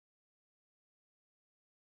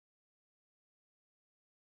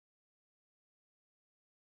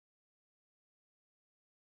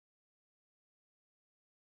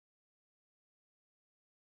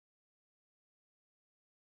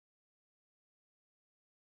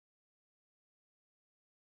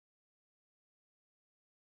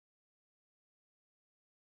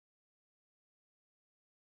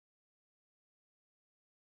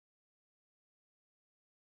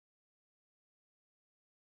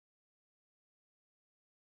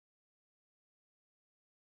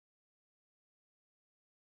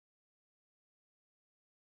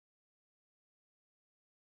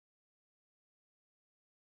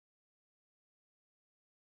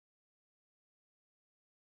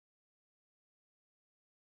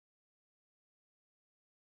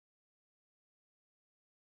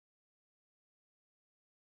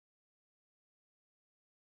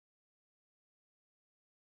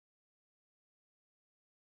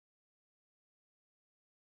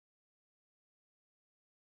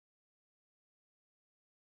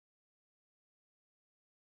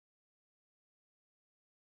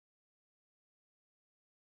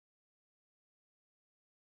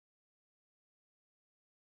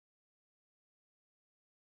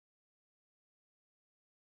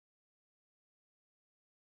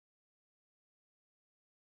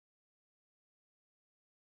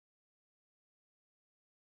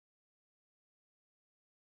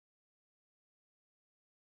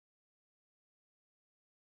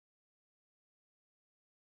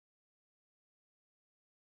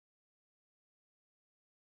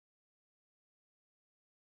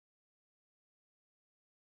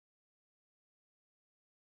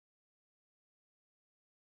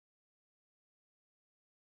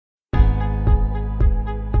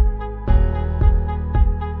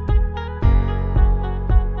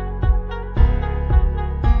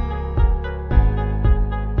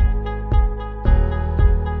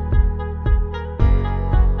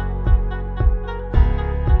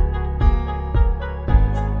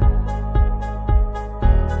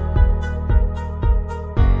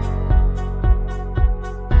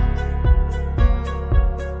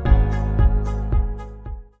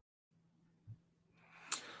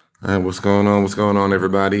All right, what's going on? What's going on,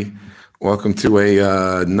 everybody? Welcome to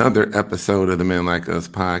another episode of the Men Like Us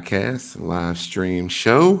podcast live stream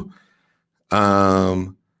show.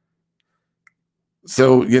 So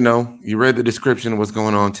you read the description of what's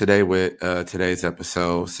going on today with today's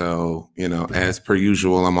episode. So as per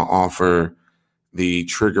usual, I'm gonna offer the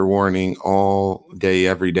trigger warning all day,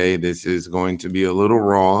 every day. This is going to be a little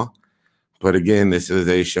raw, but again, this is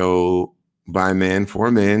a show by men for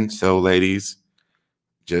men. So, ladies,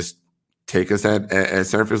 just take us at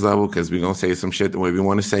surface level because we're going to say some shit the way we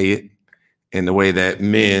want to say it and the way that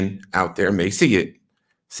men out there may see it.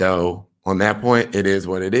 So on that point, it is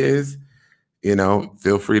what it is.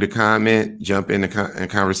 Feel free to comment, jump in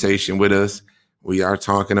conversation with us. We are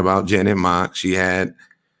talking about Janet Mock. She had,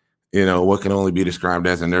 what can only be described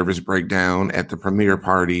as a nervous breakdown at the premiere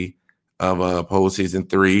party of Pose Season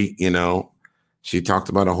 3. She talked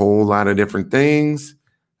about a whole lot of different things.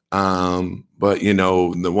 But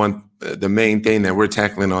the main thing that we're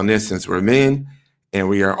tackling on this, since we're men and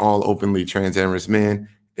we are all openly trans men,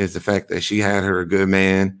 is the fact that she had her a good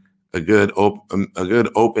man, a good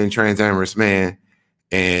open trans man,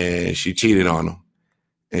 and she cheated on him.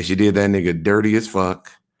 And she did that nigga dirty as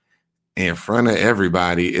fuck in front of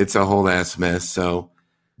everybody. It's a whole ass mess. So,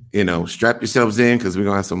 strap yourselves in because we're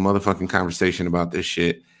gonna have some motherfucking conversation about this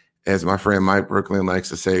shit. As my friend Mike Brooklyn likes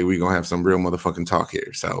to say, we're gonna have some real motherfucking talk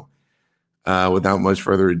here. So without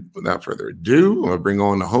further ado, I'm gonna bring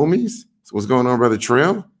on the homies. So what's going on, brother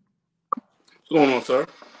Trail? What's going on, sir?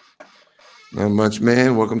 Not much,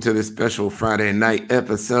 man. Welcome to this special Friday night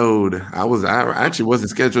episode. I actually wasn't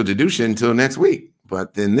scheduled to do shit until next week,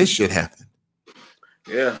 but then this shit happened.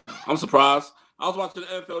 Yeah, I'm surprised. I was watching the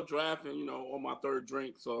NFL draft and on my third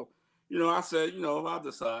drink, so I said, I'll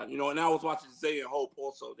decide. And I was watching Zay and Hope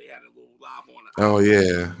also. They had a little live on it. Oh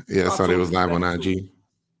yeah. I saw they was live on IG.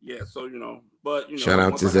 Yeah, so but shout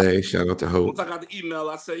out to Zay, shout out to Hope. Once I got the email,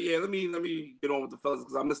 I said, yeah, let me get on with the fellas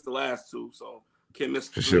because I missed the last two, so can't miss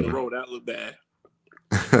the in a row. That looked bad.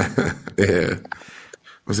 Yeah.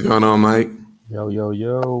 What's going on, Mike?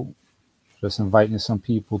 Yo. Just inviting some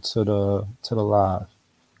people to the live.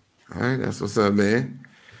 All right, that's what's up, man.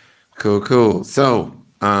 Cool. So,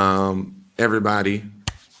 everybody,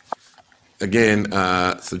 again,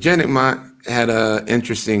 so Janet Mock had an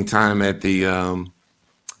interesting time at the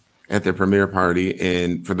premiere party,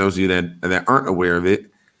 and for those of you that aren't aware of it,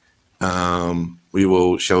 we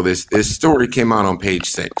will show this. This story came out on page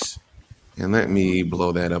 6, and let me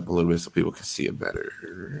blow that up a little bit so people can see it better.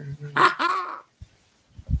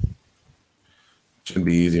 Should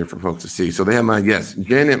be easier for folks to see. So they have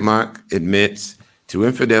Janet Mock admits to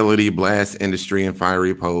infidelity, blast industry, and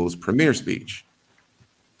fiery Pose premiere speech.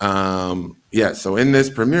 So in this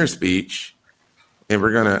premiere speech, and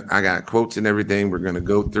I got quotes and everything. We're gonna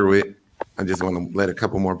go through it. I just want to let a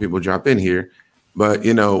couple more people drop in here. But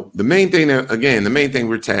the main thing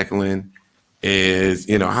we're tackling is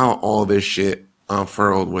how all this shit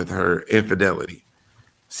unfurled with her infidelity.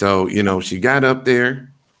 So she got up there.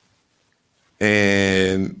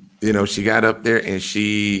 And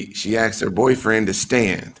she asked her boyfriend to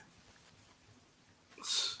stand.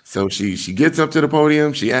 So she gets up to the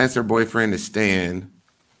podium. She asked her boyfriend to stand,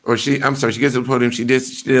 she gets to the podium. She did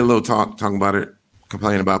a little talking about it,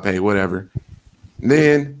 complaining about pay, whatever. And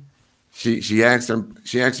then she asked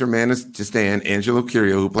her man to stand. Angelo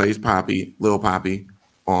Curio, who plays Lil Poppy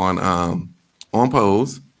on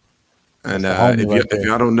Pose, and if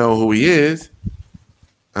y'all don't know who he is,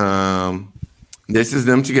 this is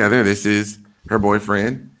them together. This is her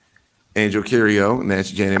boyfriend, Angel Curio, and that's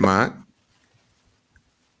Janet Mock.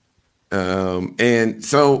 And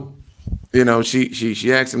so,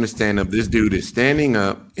 she asked him to stand up. This dude is standing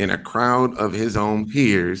up in a crowd of his own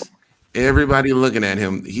peers. Everybody looking at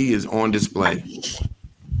him. He is on display.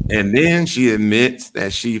 And then she admits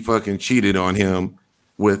that she fucking cheated on him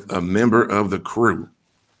with a member of the crew.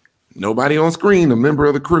 Nobody on screen, a member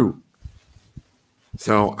of the crew.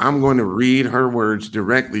 So I'm going to read her words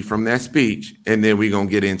directly from that speech, and then we're going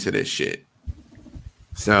to get into this shit.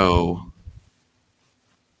 So,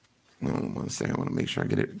 I want to make sure I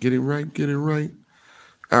get it right.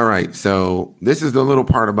 All right. So this is the little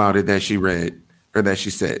part about it that she read, or that she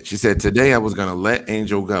said. She said, today I was going to let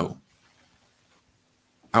Angel go.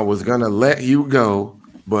 I was going to let you go,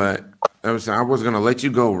 but I was going to let you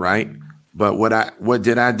go, right? But what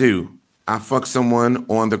did I do? I fucked someone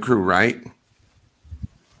on the crew, right?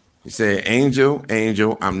 He said,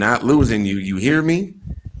 Angel, I'm not losing you. You hear me?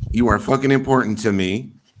 You are fucking important to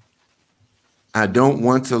me. I don't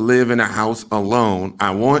want to live in a house alone.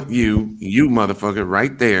 I want you motherfucker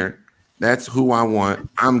right there. That's who I want.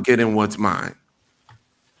 I'm getting what's mine.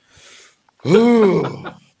 Ooh.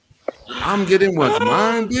 I'm getting what's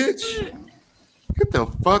mine, bitch. Get the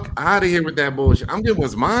fuck out of here with that bullshit. I'm getting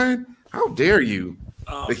what's mine. How dare you?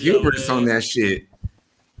 The hubris on that shit.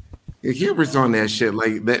 The hubris on that shit,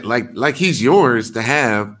 like that, like he's yours to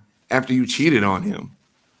have after you cheated on him.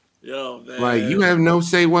 Yo, man. Like you have no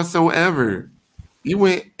say whatsoever. You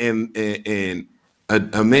went and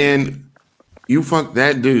a man, you fucked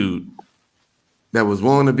that dude that was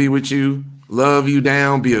willing to be with you, love you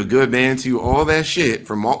down, be a good man to you, all that shit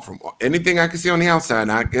from anything I can see on the outside.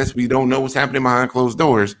 And I guess we don't know what's happening behind closed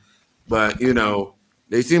doors, but you know,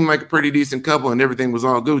 they seemed like a pretty decent couple and everything was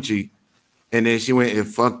all Gucci. And then she went and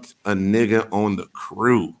fucked a nigga on the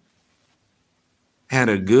crew. Had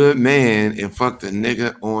a good man and fucked a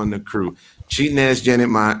nigga on the crew. Cheating ass Janet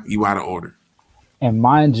Mock, you out of order. And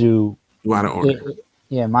mind you, out of order.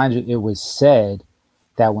 It was said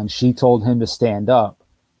that when she told him to stand up,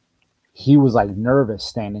 he was like nervous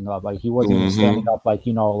standing up. Like he wasn't even standing up like,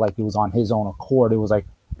 you know, like it was on his own accord. It was like,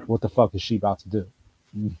 what the fuck is she about to do?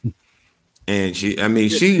 And she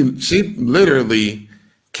literally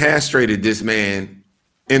castrated this man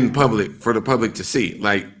in public for the public to see.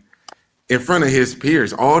 Like in front of his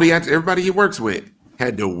peers, everybody he works with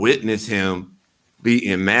had to witness him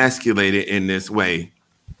be emasculated in this way.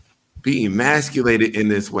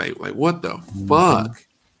 Like, what the fuck?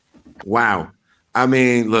 Wow. I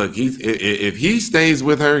mean, look, if he stays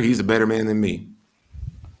with her, he's a better man than me.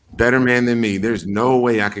 There's no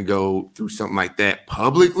way I could go through something like that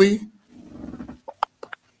publicly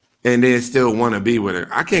and then still want to be with her.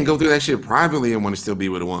 I can't go through that shit privately and want to still be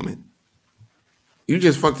with a woman. You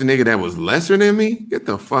just fucked a nigga that was lesser than me? Get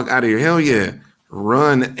the fuck out of here. Hell yeah.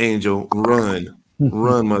 Run, Angel. Run.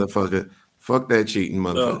 Run, motherfucker. Fuck that cheating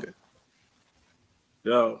motherfucker.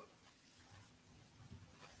 Yo.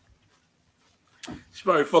 She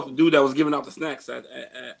probably fucked the dude that was giving out the snacks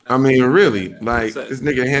I mean, really. Like, this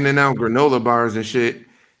nigga handing out granola bars and shit,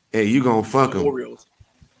 and you gonna fuck him. Oreos.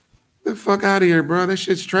 Get the fuck out of here, bro. That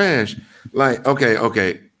shit's trash. Like,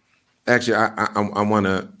 okay. Actually, I want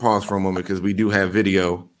to pause for a moment because we do have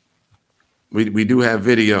video. We do have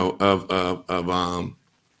video of I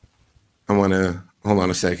want to hold on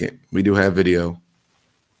a second. We do have video.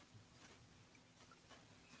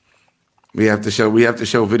 We have to show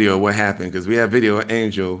video of what happened because we have video of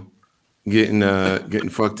Angel getting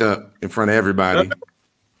fucked up in front of everybody. I'm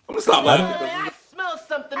gonna stop laughing. I smell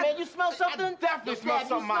something, man. You smell something? I definitely smell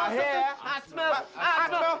something in my hair. I smell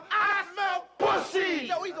pussy.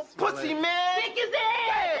 Yo, he's a pussy, man. Stick his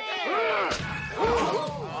ass.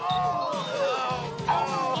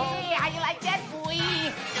 Hey, how you like that, boy? Do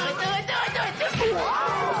it.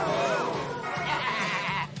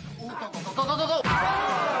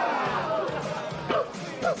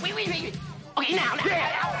 Go. Wait. Okay, now.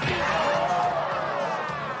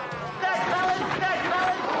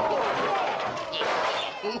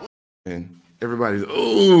 And everybody's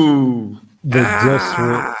the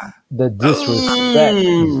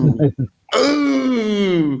disrespect.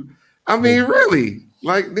 Ooh. I mean, really,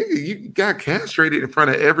 like, nigga, you got castrated in front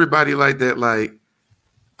of everybody like that. Like,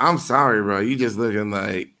 I'm sorry, bro. You just looking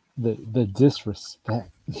like the disrespect.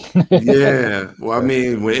 Yeah. Well, I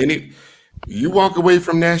mean, when you walk away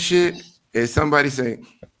from that shit and somebody saying,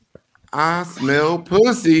 I smell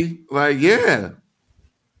pussy, like, yeah.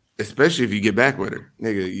 Especially if you get back with her.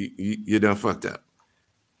 Nigga, you done fucked up.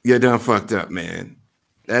 You done fucked up, man.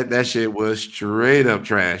 That shit was straight up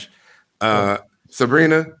trash.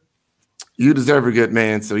 Sabrina, you deserve a good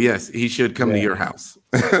man. So yes, he should come to your house.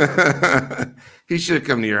 He should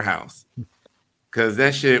come to your house. Cause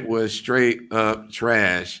that shit was straight up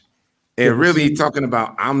trash. And really talking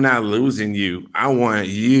about, I'm not losing you. I want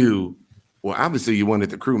you. Well, obviously you wanted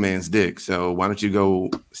the crewman's dick. So why don't you go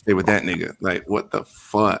stay with that nigga? Like, what the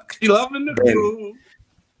fuck? You loving the crew.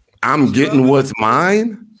 I'm getting what's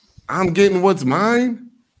mine.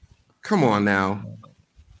 Come on now.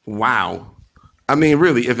 Wow. I mean,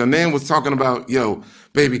 really, if a man was talking about, yo,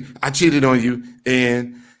 baby, I cheated on you,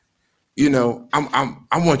 and you know, I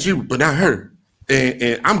want you, but not her,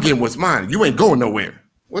 and I'm getting what's mine. You ain't going nowhere.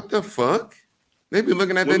 What the fuck? They be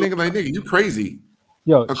looking at that nigga like, nigga, you crazy.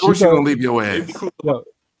 Yo, of course you're gonna leave your ass. Yo,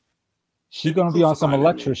 she gonna be on some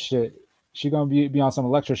Electra shit. She gonna be on some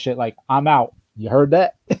Electra shit. Like, I'm out. You heard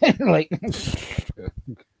that? Like,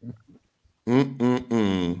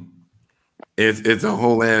 It's a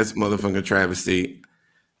whole ass motherfucking travesty.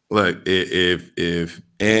 Look, if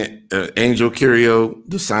Angel Curio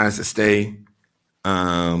decides to stay,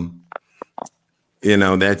 you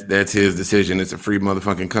know, that's his decision. It's a free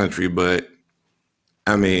motherfucking country, but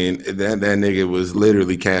I mean, that nigga was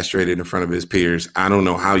literally castrated in front of his peers. I don't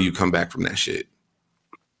know how you come back from that shit.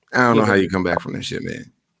 I don't know how you come back from that shit,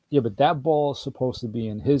 man. Yeah, but that ball is supposed to be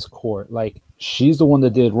in his court. Like, she's the one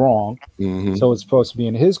that did wrong. Mhm. So it's supposed to be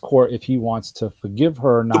in his court if he wants to forgive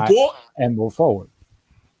her or not and move forward.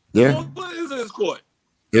 Yeah. What is in his court?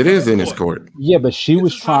 It is in his court. Yeah, but she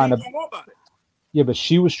was trying to. About it. Yeah, but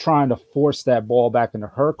she was trying to force that ball back into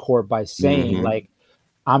her court by saying, like,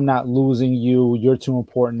 I'm not losing you. You're too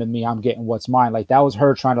important to me. I'm getting what's mine. Like, that was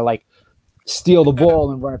her trying to, like, steal the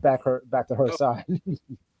ball and run it back to her side.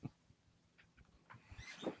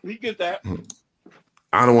 We get that.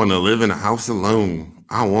 I don't want to live in a house alone.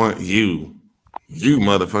 I want you. You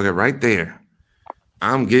motherfucker right there.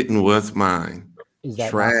 I'm getting what's mine. Is that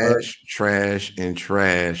trash, and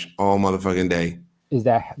trash all motherfucking day. Is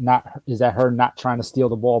that her not trying to steal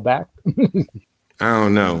the ball back? I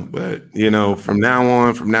don't know, but from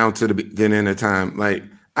now to the beginning of time, like,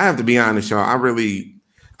 I have to be honest, y'all. I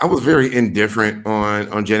was very indifferent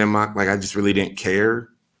on Jen and Mock. Like, I just really didn't care.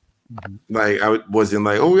 Like, I wasn't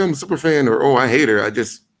like, oh, I'm a super fan, or oh, I hate her. I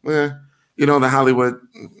just, the Hollywood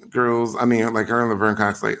girls. I mean, like her and Laverne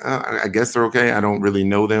Cox. Like, I guess they're okay. I don't really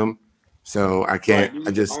know them, so I can't. Right.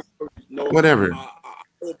 I just whatever.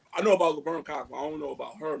 I know about Laverne Cox, but I don't know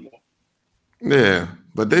about her more. Yeah,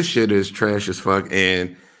 but this shit is trash as fuck.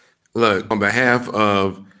 And look, on behalf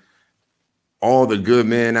of all the good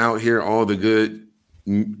men out here, all the good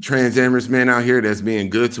trans men out here that's being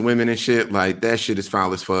good to women and shit, like, that shit is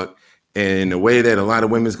foul as fuck. And the way that a lot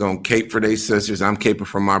of women's gonna cape for their sisters, I'm caping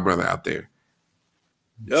for my brother out there.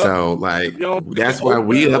 Yep. So, like, that's why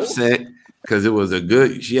we upset, because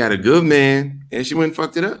she had a good man and she went and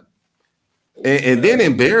fucked it up. And then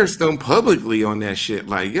embarrassed them publicly on that shit.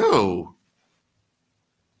 Like, yo.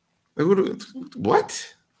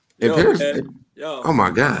 What? Embarrassed? Oh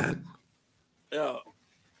my God. Yo.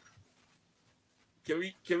 Can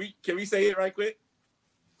we say it right quick?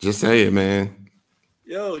 Just say it, man.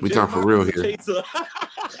 Yo, we talk for real here.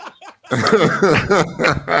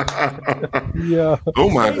 Yeah. Oh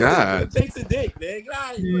my God. Chaser dick, man.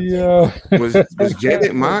 Yeah. Was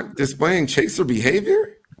Janet Mock displaying chaser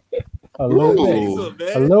behavior? A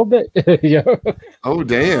little bit. Yeah. Oh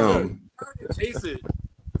damn.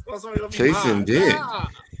 Chasing dick.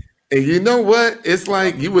 And you know what? It's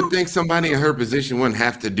like, you would think somebody in her position wouldn't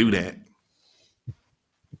have to do that.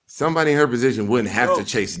 Somebody in her position wouldn't have to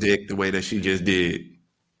chase dick the way that she just did.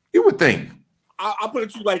 You would think. I'll put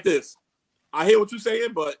it to you like this. I hear what you're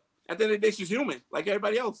saying, but at the end of the day, she's human, like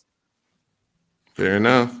everybody else. Fair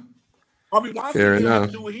enough. Harvey Weinstein didn't have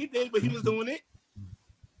to do what he did, but he was doing it.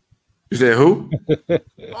 You said who?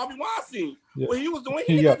 Harvey Weinstein. Yeah. What he was doing,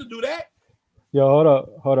 he didn't have to do that. Yo,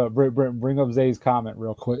 hold up. Bring up Zay's comment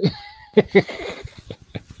real quick.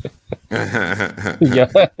 Yeah.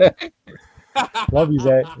 Love you,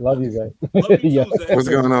 Zay. Love you too, Yeah. Zay. What's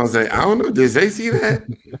going on, Zay? I don't know. Did Zay see that?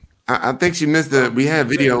 I think she missed we have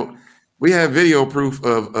video. We have video proof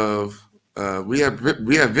of we have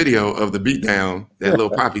video of the beatdown that Lil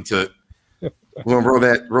Poppy took. We're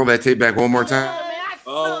gonna roll that tape back one more time. I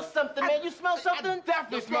smell something, man. You smell something? I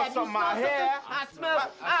definitely smell something in my hair. I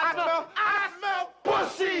smell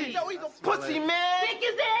pussy. Yo, he's a pussy, man. Stick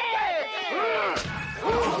his ass.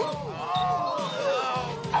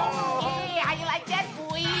 Hey, how you like that,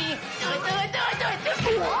 boy? Do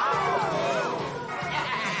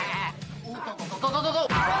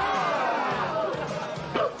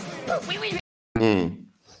it.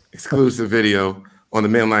 Exclusive video on the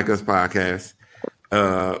Men Like Us podcast.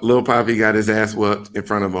 Lil Poppy got his ass whooped in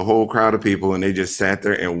front of a whole crowd of people, and they just sat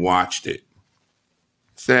there and watched it.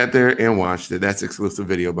 That's exclusive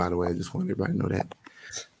video, by the way. I just want everybody to know that.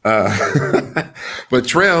 But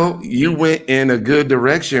Trell, you went in a good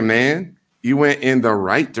direction, man. You went in the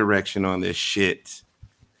right direction on this shit.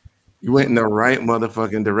 You went in the right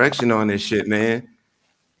motherfucking direction on this shit, man.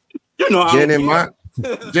 Jen and Mock.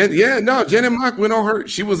 Jen and Mock went on her.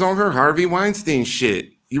 She was on her Harvey Weinstein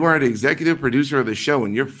shit. You are the executive producer of the show,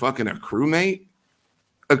 and you're fucking a crewmate.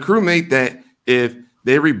 A crewmate that if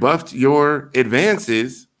they rebuffed your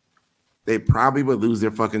advances, they probably would lose their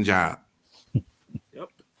fucking job. Yep.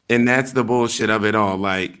 And that's the bullshit of it all.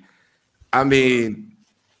 Like, I mean,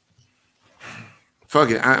 fuck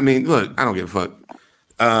it. I mean, look, I don't give a fuck.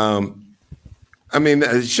 I mean,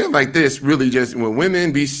 shit like this really just, when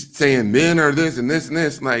women be saying men are this and this and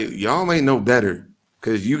this, like, y'all ain't no better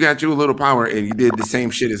because you got you a little power and you did the same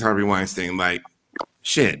shit as Harvey Weinstein. Like,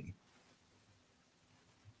 shit.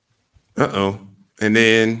 Uh-oh. And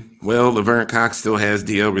then, well, Laverne Cox still has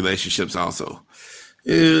DL relationships also.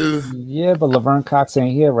 Yeah, but Laverne Cox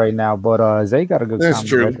ain't here right now, but Zay got a good That's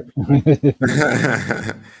true.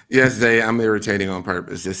 Record. Yes, Zay, I'm irritating on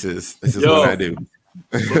purpose. This is what I do.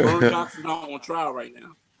 Laverne Cox is not on trial right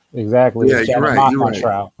now. Exactly. Yeah, you're right. You're on right.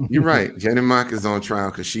 trial. You're right. Janet Mock is on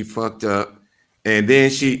trial because she fucked up, and then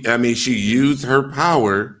she used her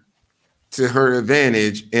power to her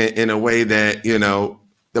advantage in a way that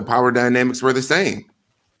the power dynamics were the same.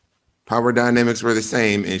 Power dynamics were the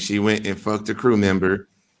same, and she went and fucked a crew member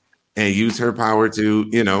and used her power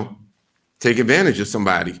to take advantage of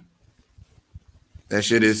somebody. That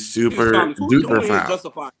shit is super duper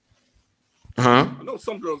foul. Huh? I know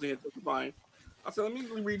some girls ain't justifying. I said, let me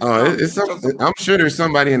read. I'm sure there's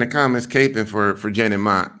somebody in the comments caping for Janet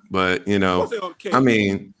Mock, but I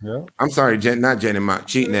mean, yeah. I'm sorry, not Janet Mock,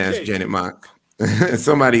 cheating ass Janet Mock.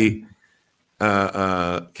 Somebody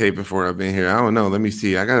caping for up in here. I don't know. Let me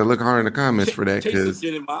see. I gotta look hard in the comments for that because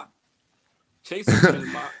Janet Mock, Janet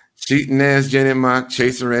Mock, cheating ass Janet Mock,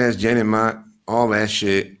 chaser ass Janet Mock, all that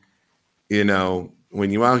shit. When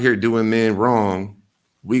you out here doing men wrong,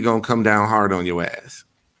 we gonna come down hard on your ass.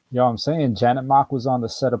 Yo, I'm saying Janet Mock was on the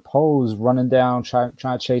set of Pose running down, trying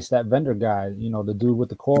to chase that vendor guy, the dude with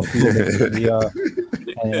the coffee and the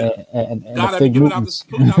Fig Newtons.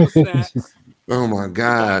 Oh my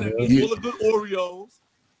God. Full of good Oreos.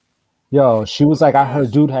 Yo, she was like, I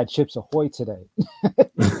heard dude had Chips Ahoy today.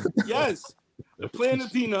 Yes. Playing the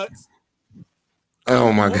peanuts.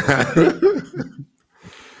 Oh my God.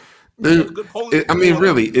 Dude,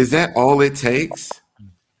 really, is that all it takes?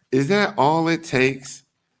 Is that all it takes?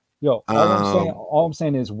 Yo, all I'm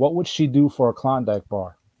saying is, what would she do for a Klondike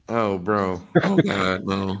bar? Oh, bro. Oh, God,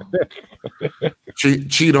 no.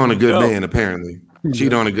 Cheat on a good man, apparently.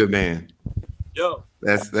 Cheat on a good man. Yo.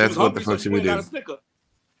 That's what the fuck she would do.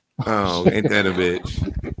 Oh, ain't that a bitch?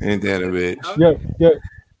 Ain't that a bitch?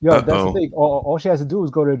 Yo, that's the thing. All she has to do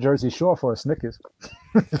is go to Jersey Shore for a Snickers.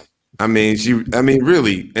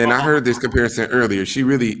 Really, and I heard this comparison earlier. She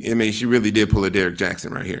really did pull a Derek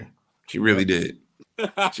Jackson right here. She really did.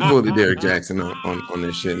 She pulled a Derek Jackson on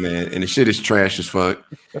this shit, man. And the shit is trash as fuck.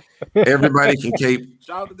 Everybody can cape.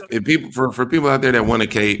 If for people out there that want to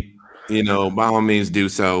cape, by all means do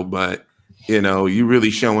so. But you really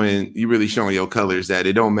showing your colors that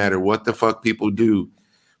it don't matter what the fuck people do.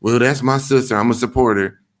 Well, that's my sister. I'm a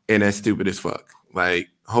supporter, and that's stupid as fuck. Like,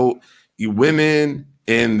 you women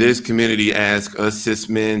in this community ask us cis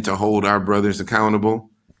men to hold our brothers accountable,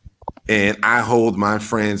 and I hold my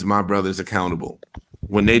friends, my brothers accountable.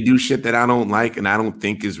 When they do shit that I don't like and I don't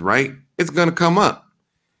think is right, it's gonna come up.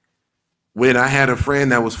 When I had a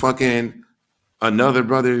friend that was fucking another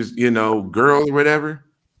brother's, girl or whatever,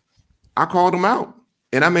 I called him out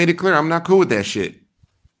and I made it clear I'm not cool with that shit.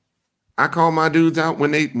 I call my dudes out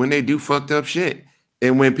when they do fucked up shit,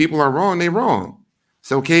 and when people are wrong, they wrong.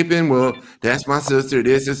 So caping, well, that's my sister.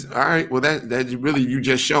 This is all right. Well, that's really you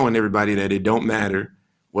just showing everybody that it don't matter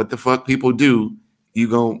what the fuck people do. You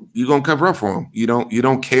gonna cover up for them. You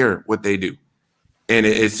don't care what they do, and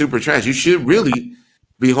it's super trash. You should really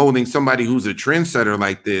be holding somebody who's a trendsetter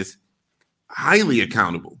like this highly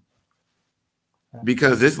accountable,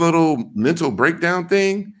 because this little mental breakdown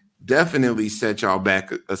thing definitely set y'all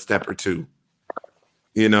back a step or two.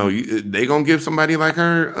 They gonna give somebody like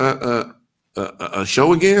her a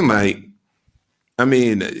show again. Like, I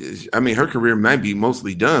mean, her career might be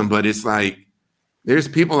mostly done, but it's like there's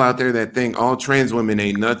people out there that think all trans women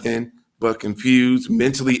ain't nothing but confused,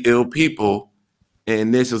 mentally ill people,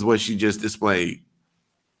 and this is what she just displayed.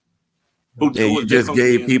 And you just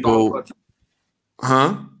gave people,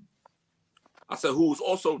 huh? I said, who's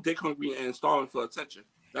also dick hungry and starving for attention.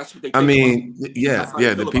 That's what they.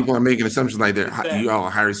 The people are making assumptions like you all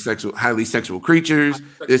are highly sexual creatures.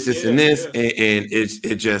 This, and this, and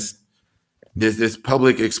it just there's this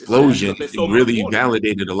public explosion. It really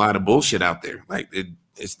validated a lot of bullshit out there. Like it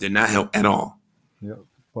did not help at all. Yeah,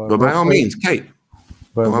 but by all means, Kate.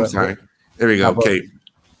 I'm sorry. There we go, Kate.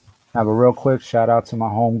 Have a real quick shout out to my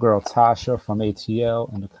homegirl Tasha from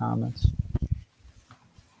ATL in the comments.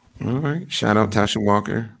 All right, shout out Tasha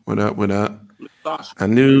Walker. What up? What up? I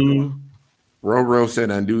knew Roro said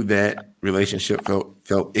I knew that relationship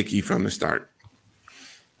felt icky from the start.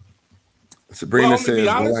 Sabrina says,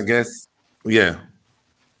 well, I guess, yeah.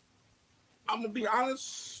 I'm gonna be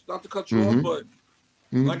honest, not to cut you off, but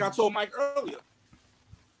like I told Mike earlier,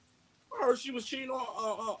 I heard she was cheating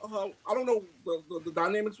on her. I don't know the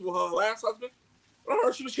dynamics with her last husband, but I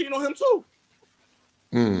heard she was cheating on him too.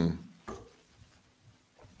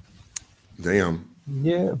 Damn.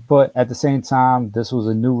 Yeah, but at the same time, this was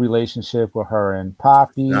a new relationship with her and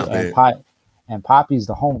Poppy, and Poppy's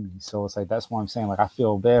the homie. So it's like that's why I'm saying, like, I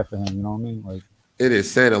feel bad for him. You know what I mean? Like, it is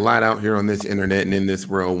said a lot out here on this internet and in this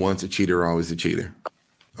world. Once a cheater, always a cheater.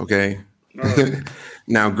 Okay. Right.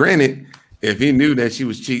 Now, granted, if he knew that she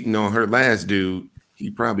was cheating on her last dude,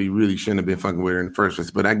 he probably really shouldn't have been fucking with her in the first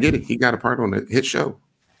place. But I get it. He got a part on the hit show.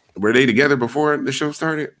 Were they together before the show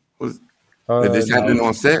started? Did this happen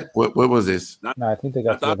on set? What was this? No, I think they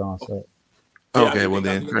got together on set. Okay, well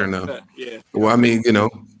then, fair enough. Yeah. Well, I mean,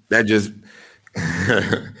 that just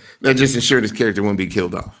ensured his character wouldn't be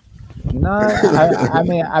killed off. No, I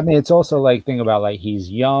mean, it's also like, think about, like, he's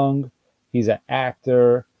young, he's an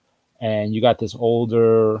actor, and you got this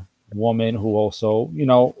older woman who also,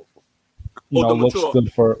 looks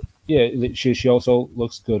good for, she also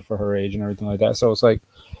looks good for her age and everything like that. So it's like,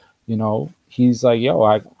 he's like, yo,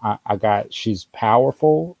 I got, she's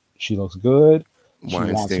powerful, she looks good, she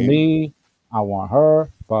wants me, I want her,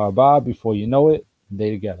 blah blah. Before you know it, they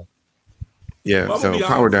together. Yeah, well, so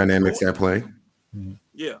power dynamics at play.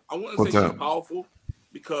 Yeah, I want to say she's powerful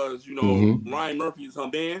because Ryan Murphy is her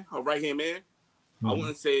man, her right hand man. I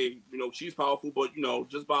wouldn't say she's powerful, but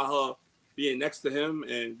just by her being next to him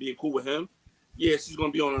and being cool with him, she's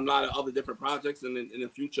going to be on a lot of other different projects in the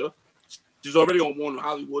future. She's already on one in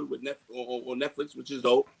Hollywood with on Netflix, which is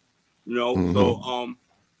dope. So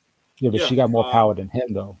but she got more power than him,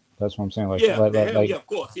 though. That's what I'm saying. Like, of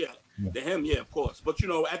course, the him, of course. But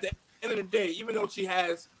at the end of the day, even though she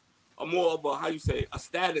has a more of a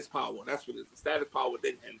status power, that's what it is, a status power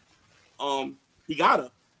than him. He got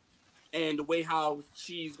her, and the way how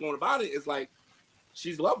she's going about it is like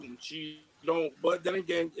she's loving him. She don't. But then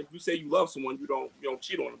again, if you say you love someone, you don't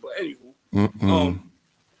cheat on them. But anywho,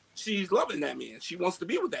 she's loving that man. She wants to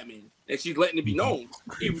be with that man, and she's letting it be known.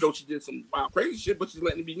 Even though she did some wild crazy shit, but she's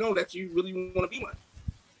letting it be known that she really want to be with him.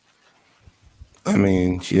 I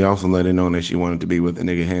mean, she also let it know that she wanted to be with a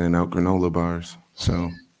nigga handing out granola bars. So,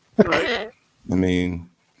 right. I mean,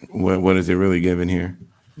 what is it really giving here?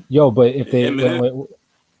 Yo, but if they,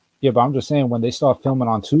 but I'm just saying, when they start filming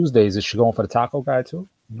on Tuesdays, is she going for the taco guy too?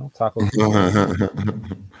 Taco.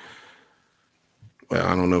 Well,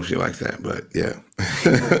 I don't know if she likes that, but yeah.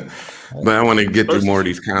 But I want to get through more of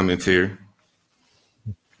these comments here.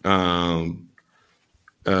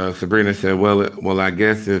 Sabrina said, well, I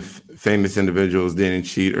guess if famous individuals didn't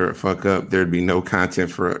cheat or fuck up, there'd be no content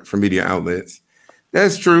for media outlets.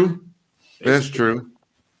 That's true. That's true.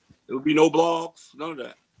 There would be no blogs, none of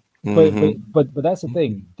that. But that's the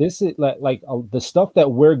thing. This is like the stuff that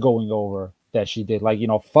we're going over that she did. Like,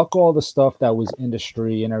 fuck all the stuff that was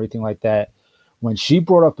industry and everything like that. When she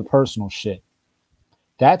brought up the personal shit,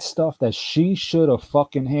 that stuff that she should have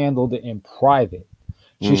fucking handled it in private.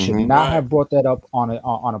 She should not have brought that up on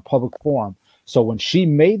a public forum. So when she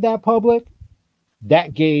made that public,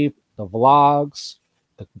 that gave the vlogs,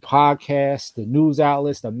 the podcasts, the news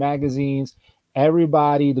outlets, the magazines,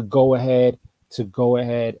 everybody to go ahead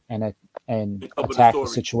and attack the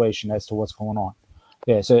situation as to what's going on.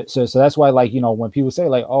 Yeah, so that's why, like, when people say,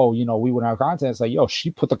 like, oh, we wouldn't have content, it's like, yo,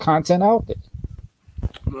 she put the content out there.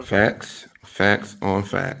 Facts on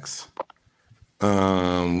facts.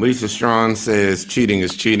 Lisa Strong says cheating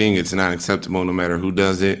is cheating. It's not acceptable no matter who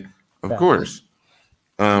does it. Of course.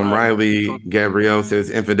 Riley Gabrielle says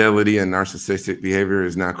infidelity and narcissistic behavior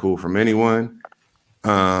is not cool from anyone.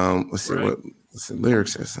 Let's see what Lyric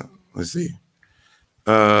says something. Let's see.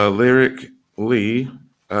 Lyric Lee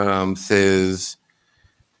says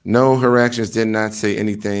no, her actions did not say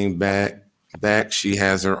anything back. She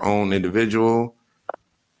has her own individual.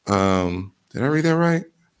 Did I read that right?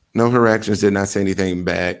 No, her actions did not say anything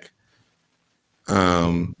back.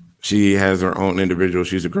 She has her own individual.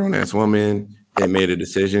 She's a grown-ass woman that made a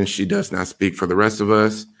decision. She does not speak for the rest of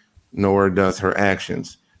us, nor does her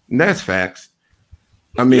actions. And that's facts.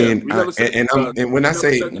 I mean, and when I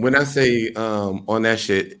say on that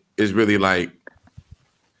shit is really like,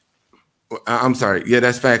 I'm sorry. Yeah,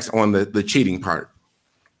 that's facts on the cheating part.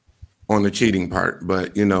 On the cheating part,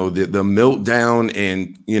 but the meltdown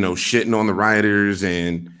and shitting on the writers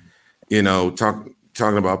and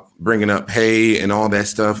talking about bringing up pay and all that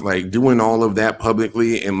stuff, like doing all of that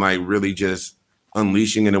publicly and like really just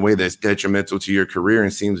unleashing in a way that's detrimental to your career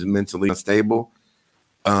and seems mentally unstable.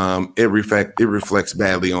 It reflects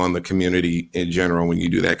badly on the community in general when you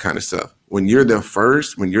do that kind of stuff. When you're the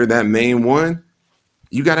first, when you're that main one,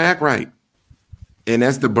 you got to act right, and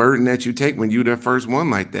that's the burden that you take when you're the first one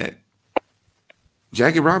like that.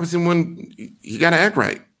 Jackie Robinson, he got to act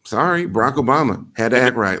right. Sorry, Barack Obama had to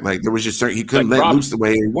act right. Like there was just certain he couldn't let loose the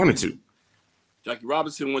way he wanted to. Jackie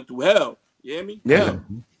Robinson went through hell. You hear me? Yeah,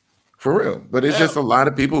 for real. But it's just a lot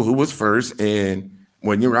of people who was first, and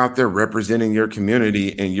when you're out there representing your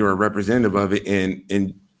community and you're a representative of it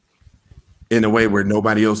in a way where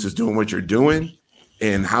nobody else is doing what you're doing,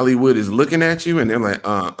 and Hollywood is looking at you and they're like,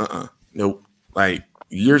 nope. Like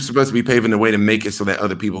you're supposed to be paving the way to make it so that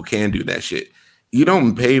other people can do that shit. you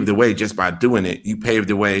don't pave the way just by doing it. You pave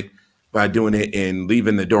the way by doing it and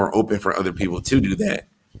leaving the door open for other people to do that.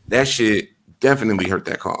 That shit definitely hurt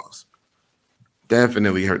that cause.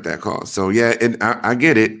 Definitely hurt that cause. So yeah, I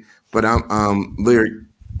get it, but Lyric.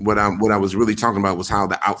 What I was really talking about was how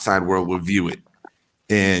the outside world would view it,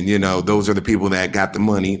 and you know, those are the people that got the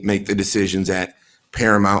money, make the decisions at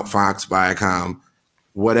Paramount, Fox, Viacom,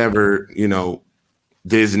 whatever, you know,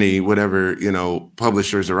 Disney, whatever, you know,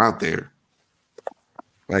 publishers are out there.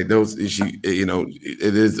 Like those, you know,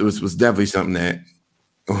 it was definitely something that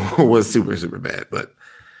was super, super bad. But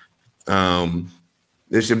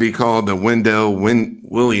this should be called the Wendell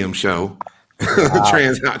Williams Show. Wow.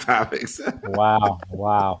 Trans Hot Topics.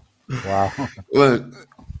 Wow. Look,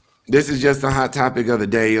 this is just a hot topic of the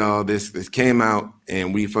day, y'all. This came out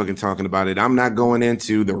and we fucking talking about it. I'm not going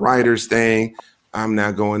into the writers thing. I'm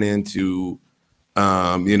not going into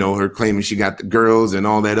you know, her claiming she got the girls and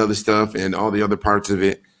all that other stuff and all the other parts of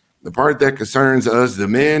it. The part that concerns us, the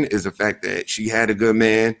men, is the fact that she had a good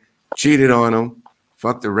man, cheated on him,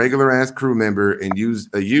 fucked a regular ass crew member, and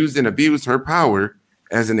used and abused her power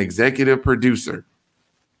as an executive producer.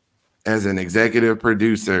 As an executive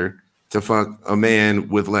producer to fuck a man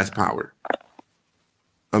with less power.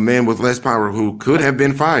 A man with less power who could have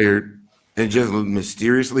been fired and just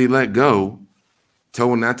mysteriously let go,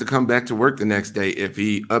 told not to come back to work the next day if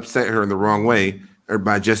he upset her in the wrong way or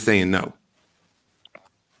by just saying no.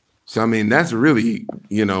 So I mean, that's really,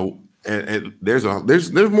 you know, and there's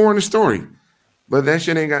more in the story, but that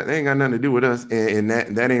shit ain't got nothing to do with us, and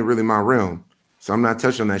that ain't really my realm. So I'm not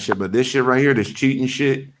touching on that shit. But this shit right here, this cheating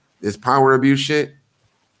shit, this power abuse shit,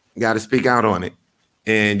 got to speak out on it.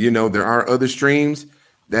 And you know, there are other streams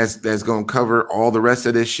that's gonna cover all the rest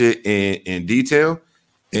of this shit in detail,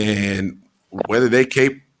 and whether they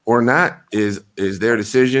cape or not is their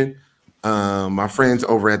decision. My friends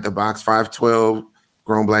over at the Box 512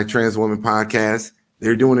 Grown Black Trans Woman podcast,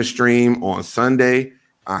 they're doing a stream on Sunday.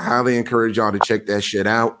 I highly encourage y'all to check that shit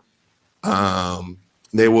out.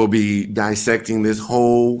 They will be dissecting this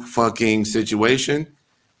whole fucking situation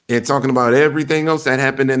and talking about everything else that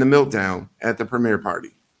happened in the meltdown at the premiere party.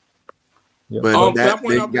 Yep. But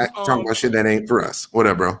they got talking about shit that ain't for us. What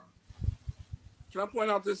up, bro? Can I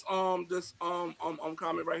point out this comment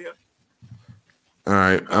right here? All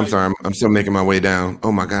right. I'm sorry. I'm still making my way down.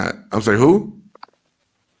 Oh my God. I'm sorry. Who?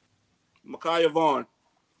 Micaiah Vaughn.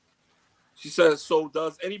 She says, so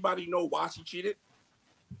does anybody know why she cheated?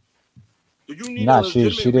 Do you need a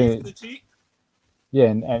legitimate reason to cheat? Yeah,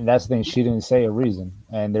 and that's the thing. She didn't say a reason,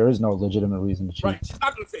 and there is no legitimate reason to cheat. Right. She's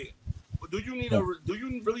not gonna say it. But do you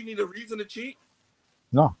really need a reason to cheat?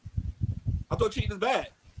 No. I thought cheating is bad.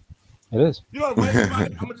 It is. You know what?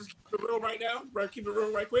 I'm gonna just keep it real right now. Keep it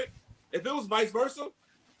real right quick. If it was vice versa,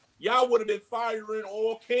 y'all would have been firing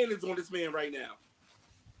all cannons on this man right now.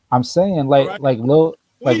 I'm saying like Lil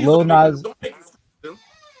Nas.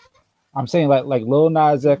 I'm saying like Lil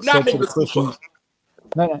Nas X said to the Christians.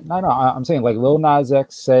 No. I'm saying like Lil Nas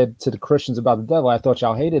X said to the Christians about the devil. I thought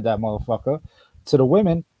y'all hated that motherfucker. To the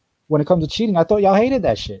women, when it comes to cheating, I thought y'all hated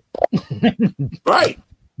that shit. Right.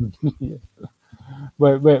 Yeah.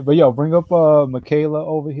 But yo, bring up Michaela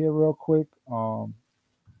over here real quick.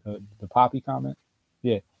 The Poppy comment.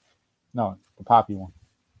 Yeah. No, the Poppy one.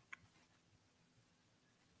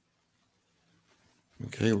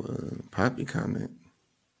 Michaela, Poppy comment.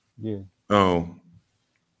 Yeah. Oh.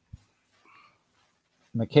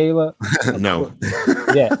 Michaela. No.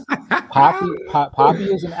 Yeah. Poppy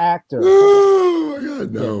is an actor.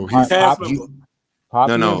 Oh my God,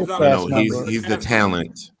 no. Yeah, he's the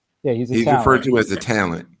talent. Yeah, he's talent. Referred to as the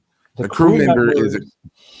talent. The crew member is.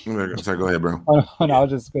 Sorry, go ahead, bro. No, I was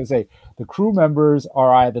just gonna say the crew members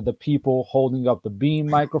are either the people holding up the beam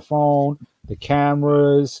microphone, the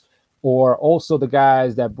cameras, or also the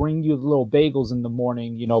guys that bring you the little bagels in the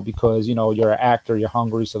morning. You know, because you know you're an actor, you're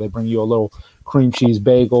hungry, so they bring you a little cream cheese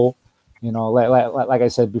bagel. You know, like I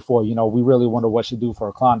said before, you know, we really wonder what she do for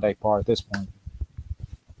a Klondike bar at this point.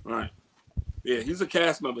 Right. Yeah, he's a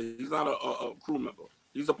cast member. He's not a crew member.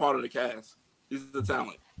 He's a part of the cast. He's the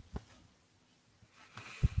talent.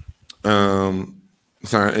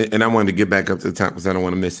 Sorry, and I wanted to get back up to the top because I don't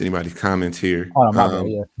want to miss anybody's comments here. Oh, no, my bad,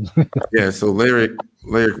 yeah. Yeah, so Lyric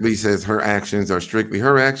Lee says her actions are strictly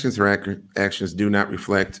her actions. Her actions do not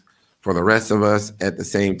reflect for the rest of us. At the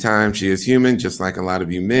same time, she is human, just like a lot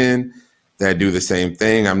of you men that do the same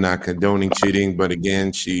thing. I'm not condoning cheating, but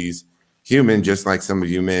again, she's human, just like some of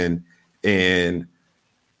you men. And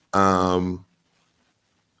on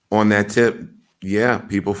that tip, yeah,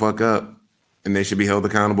 people fuck up and they should be held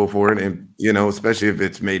accountable for it. And, you know, especially if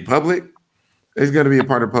it's made public, it's going to be a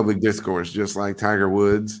part of public discourse, just like Tiger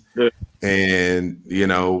Woods and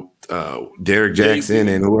Derek Jackson Jay-Z.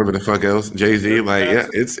 and whoever the fuck else, Jay-Z. Like, yeah,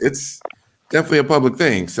 it's definitely a public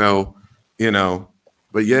thing. So,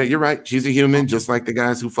 but yeah, you're right. She's a human, just like the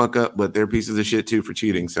guys who fuck up, but they're pieces of shit too for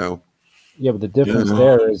cheating. So, yeah, but the difference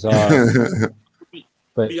there is,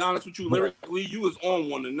 but be honest with you, lyrically, you was on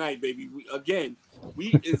one tonight, baby. We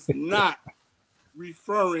is not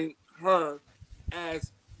referring her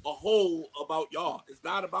as a whole about y'all. It's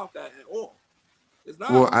not about that at all. It's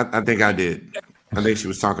not. Well, I think I did. I think she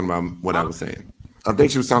was talking about what I was saying. I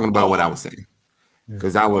think she was talking about what I was saying,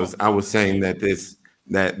 because I was saying that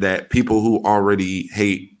that people who already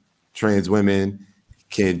hate trans women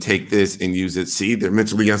can take this and use it. See, they're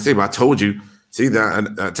mentally unstable. I told you. See,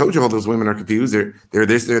 I told you all those women are confused. They're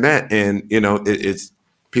this, they're that, and it's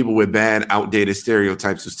people with bad, outdated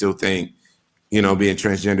stereotypes who still think being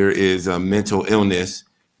transgender is a mental illness,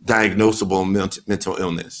 diagnosable mental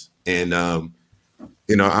illness, and I'm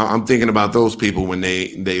thinking about those people when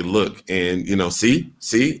they look and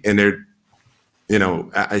see, and they're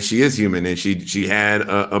she is human, and she had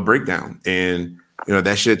a breakdown, and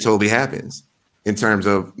that shit totally happens in terms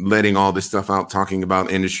of letting all this stuff out, talking about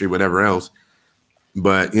industry, whatever else.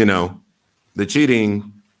 But the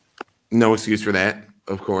cheating, no excuse for that,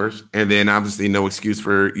 of course, and then obviously no excuse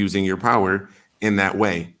for using your power in that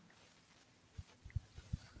way.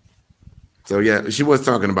 So yeah, she was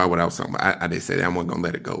talking about what I was talking about. I didn't say that. I wasn't gonna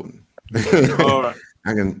let it go. All right.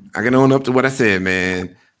 I can own up to what I said,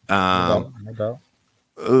 man. No doubt.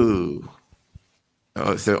 Ooh.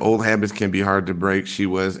 So old habits can be hard to break. She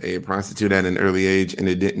was a prostitute at an early age, and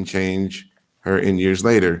it didn't change her in years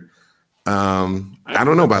later. I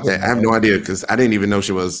don't know about that. I have no idea, because I didn't even know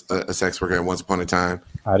she was a sex worker at once upon a time.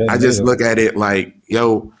 I just look at it like,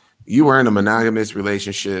 yo, you are in a monogamous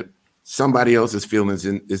relationship. Somebody else's feelings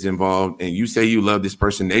is involved, and you say you love this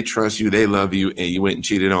person. They trust you. They love you, and you went and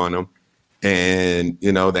cheated on them. And,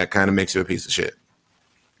 that kind of makes you a piece of shit.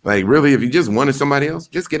 Like, really, if you just wanted somebody else,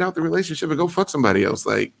 just get out the relationship and go fuck somebody else.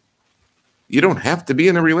 Like, you don't have to be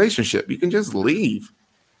in a relationship. You can just leave.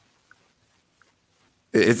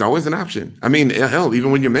 It's always an option. I mean, hell,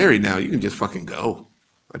 even when you're married now, you can just fucking go.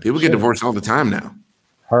 Like, people get divorced all the time now.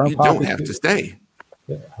 You don't have to stay.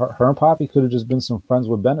 Yeah, her and Poppy could have just been some friends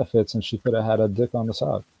with benefits, and she could have had a dick on the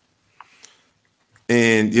side.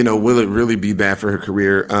 And will it really be bad for her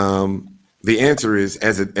career? The answer is,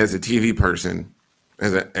 as a TV person,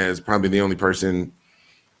 as probably the only person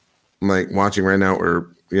like watching right now, or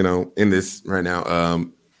in this right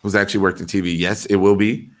now, who's actually worked in TV. Yes, it will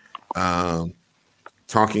be.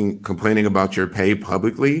 Complaining about your pay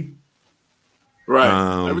publicly,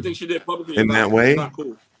 right? Everything she did publicly in that way, not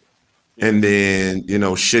cool. And then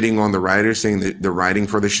shitting on the writer, saying that the writing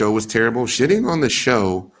for the show was terrible. Shitting on the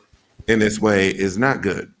show in this way is not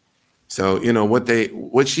good. So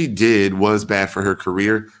what she did was bad for her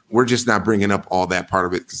career. We're just not bringing up all that part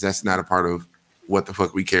of it, because that's not a part of what the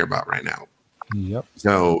fuck we care about right now. Yep.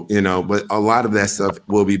 So but a lot of that stuff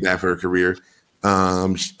will be bad for her career.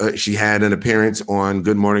 She had an appearance on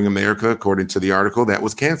Good Morning America, according to the article, that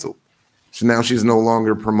was canceled. So now she's no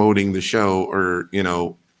longer promoting the show, or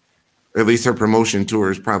at least her promotion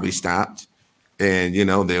tour is probably stopped, and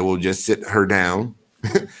they will just sit her down.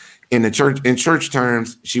 In church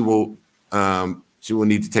terms, she will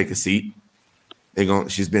need to take a seat.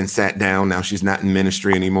 She's been sat down. Now she's not in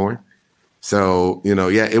ministry anymore. So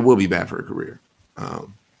yeah, it will be bad for her career. I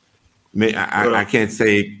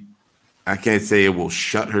can't say it will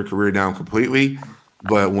shut her career down completely,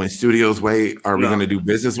 but when studios wait, are we going to do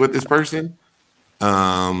business with this person?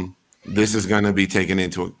 This is going to be taken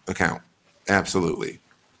into account. Absolutely.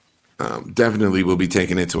 Definitely will be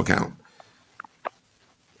taken into account.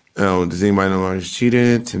 Oh, does anybody know Lars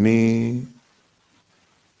cheated? To me.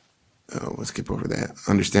 Oh, let's skip over that.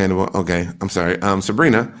 Understandable. Okay, I'm sorry.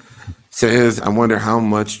 Sabrina says, I wonder how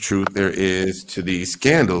much truth there is to these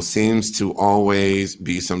scandals. Seems to always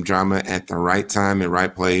be some drama at the right time and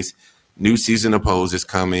right place. New season of Pose is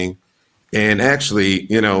coming. And actually,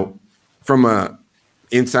 from a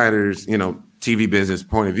insider's, TV business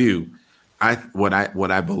point of view, what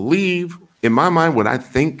I believe, in my mind, what I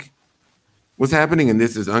think was happening, and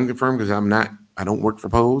this is unconfirmed because I don't work for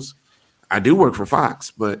Pose. I do work for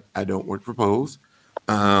Fox, but I don't work for Pose.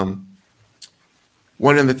 One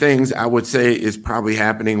of the things I would say is probably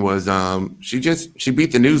happening was she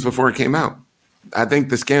beat the news before it came out. I think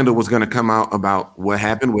the scandal was going to come out about what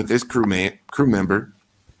happened with this crew member.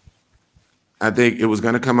 I think it was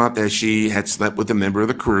going to come out that she had slept with a member of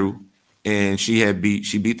the crew, and she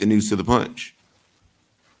beat the news to the punch.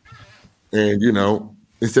 And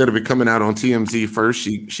instead of it coming out on TMZ first,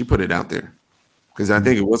 she put it out there, because I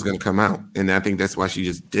think it was going to come out, and I think that's why she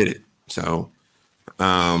just did it. So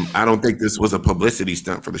I don't think this was a publicity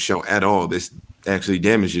stunt for the show at all. This actually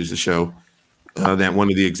damages the show. That one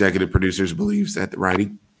of the executive producers believes that the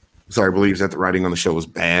writing on the show was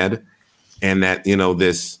bad, and that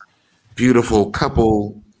this beautiful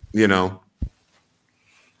couple, I don't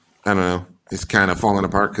know, is kind of falling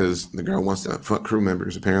apart because the girl wants to fuck crew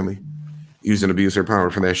members, apparently, use and abuse her power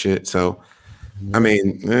for that shit. So, I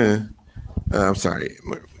mean, I'm sorry,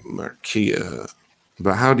 Markia,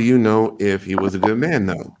 but how do you know if he was a good man,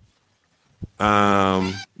 though?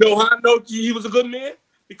 No, I know he was a good man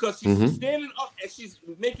because she's standing up and she's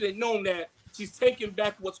making it known that she's taking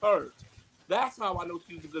back what's hers. That's how I know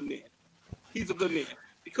she's a good man. He's a good man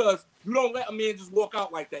because you don't let a man just walk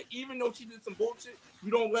out like that. Even though she did some bullshit,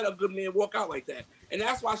 you don't let a good man walk out like that. And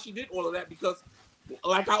that's why she did all of that because,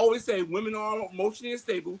 like I always say, women are emotionally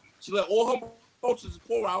unstable. She let all her emotions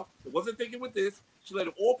pour out. It wasn't thinking with this. She let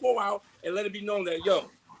it all pour out and let it be known that, yo,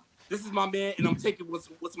 this is my man and I'm taking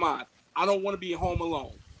what's mine. I don't want to be home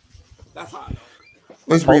alone. That's how I know.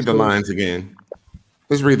 Let's read the lines again.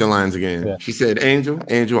 Yeah. She said,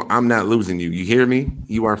 Angel, I'm not losing you. You hear me?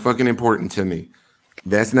 You are fucking important to me.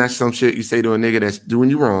 That's not some shit you say to a nigga that's doing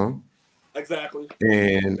you wrong. Exactly.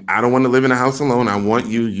 And I don't want to live in a house alone. I want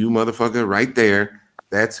you motherfucker right there.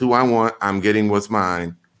 That's who I want. I'm getting what's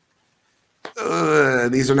mine.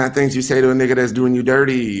 These are not things you say to a nigga that's doing you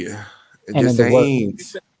dirty. It just ain't.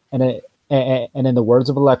 And in the words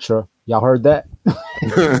of Elektra, y'all heard that?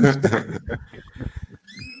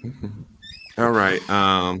 All right.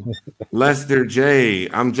 Lester J.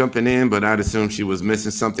 I'm jumping in, but I'd assume she was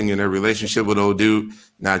missing something in her relationship with old dude.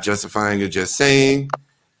 Not justifying it, just saying.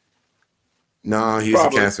 No, he's a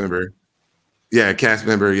cast member. Yeah, cast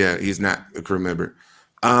member. Yeah, he's not a crew member.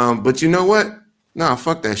 But you know what? No,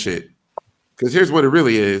 fuck that shit. Because here's what it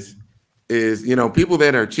really is people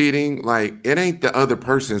that are cheating, like, it ain't the other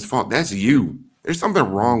person's fault. That's you. There's something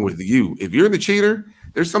wrong with you. If you're the cheater,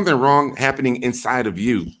 there's something wrong happening inside of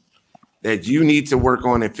you that you need to work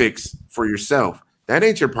on and fix for yourself. That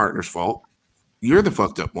ain't your partner's fault. You're the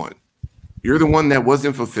fucked up one. You're the one that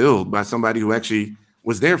wasn't fulfilled by somebody who actually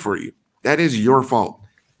was there for you. That is your fault.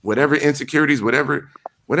 Whatever insecurities, whatever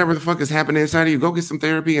the fuck is happening inside of you, go get some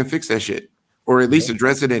therapy and fix that shit. Or at least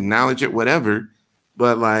address it, acknowledge it, whatever.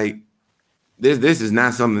 But like, this is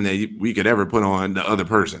not something that we could ever put on the other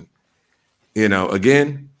person.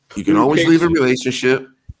 Again, you can always leave a relationship.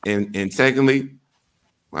 And secondly,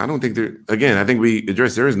 I don't think I think we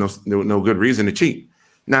addressed there is no good reason to cheat.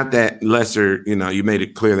 Not that lesser, you made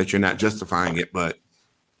it clear that you're not justifying it, but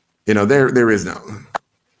there is no.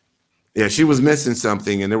 Yeah, she was missing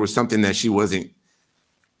something, and there was something that she wasn't.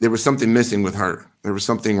 There was something missing with her. There was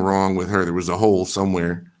something wrong with her. There was a hole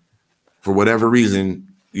somewhere, for whatever reason.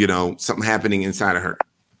 Something happening inside of her.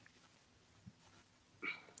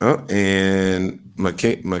 Oh, and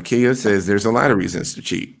Makia says there's a lot of reasons to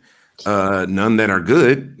cheat. None that are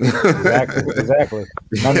good. Exactly.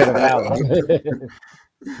 None that are valid.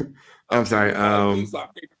 I'm sorry.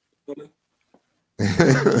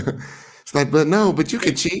 It's like, but you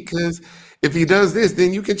can cheat because if he does this,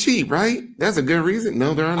 then you can cheat, right? That's a good reason.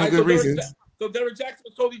 No, there are no good reasons. So Derek Jackson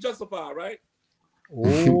was totally justified, right?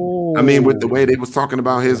 Ooh. I mean, with the way they was talking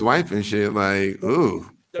about his wife and shit, like, ooh.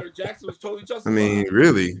 Derek Jackson was totally justified. I mean,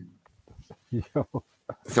 really.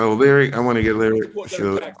 So Lyric, I want to get Lyric.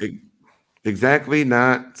 So, exactly,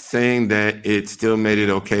 not saying that it still made it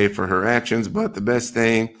okay for her actions, but the best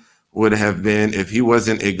thing would have been if he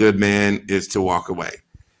wasn't a good man is to walk away.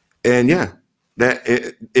 And yeah,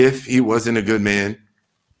 if he wasn't a good man,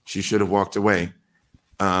 she should have walked away.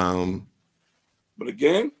 But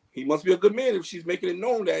again, he must be a good man if she's making it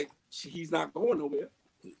known that he's not going nowhere.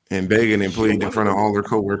 And begging and pleading in front of all her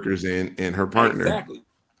coworkers and her partner. Exactly.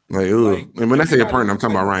 Like, ooh. And when I say a partner, I'm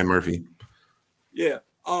talking about Ryan Murphy. Yeah.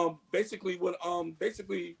 Basically,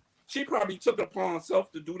 she probably took it upon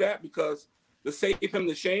herself to do that because to save him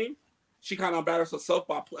the shame, she kind of embarrassed herself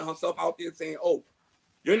by putting herself out there saying, "Oh,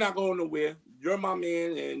 you're not going nowhere. You're my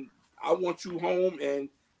man, and I want you home, and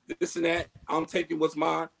this and that. I'm taking what's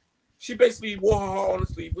mine." She basically wore her heart on her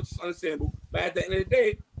sleeve, which is understandable. But at the end of the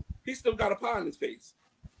day, he still got a pie in his face.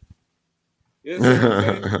 You know what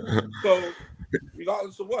I'm saying? So,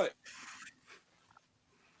 regardless of what.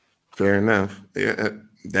 Fair enough. Yeah,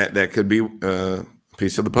 that could be a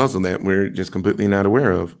piece of the puzzle that we're just completely not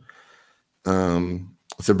aware of.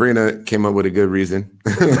 Sabrina came up with a good reason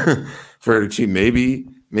for her to cheat. Maybe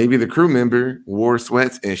the crew member wore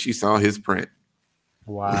sweats and she saw his print.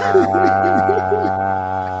 Wow.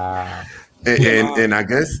 and I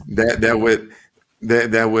guess that would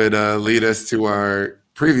lead us to our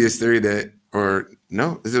previous theory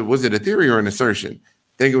was it a theory or an assertion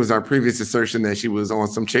think it was our previous assertion that she was on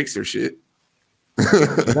some chaser shit.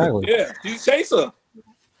 Exactly. Yeah, she's chaser.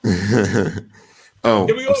 Oh,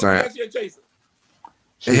 Here we go. I'm sorry. She a chaser.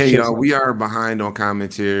 Hey y'all, we are behind on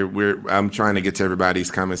comments here. I'm trying to get to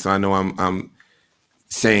everybody's comments, so I know I'm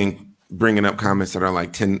bringing up comments that are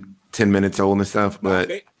like 10 minutes old and stuff,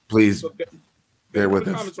 but please bear with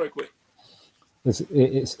us. Comments right quick.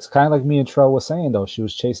 It's kind of like me and Trell was saying though. She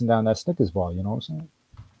was chasing down that Snickers bar. You know what I'm saying?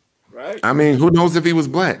 Right. I mean, who knows if he was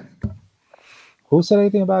black? Who said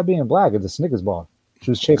anything about being black? It's a Snickers bar.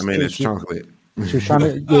 She was chasing. I mean, it's chocolate. She was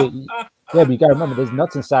trying to. Yeah, but you gotta remember, there's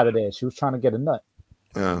nuts inside of there. She was trying to get a nut.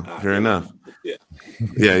 Oh, fair enough. Yeah.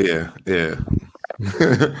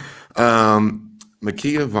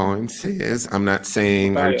 Makia Vaughn says, I'm not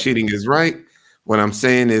saying her cheating is right. What I'm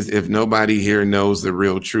saying is if nobody here knows the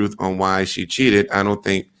real truth on why she cheated, I don't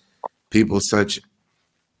think people such as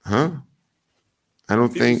her,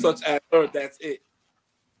 that's it.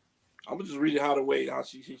 I'm gonna just read it how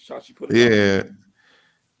she put it. Yeah.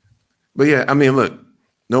 But yeah, I mean, look,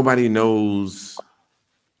 nobody knows.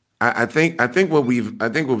 I think what we've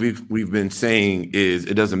been saying is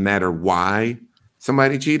it doesn't matter why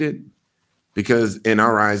somebody cheated, because in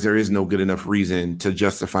our eyes there is no good enough reason to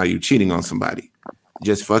justify you cheating on somebody.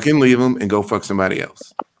 Just fucking leave them and go fuck somebody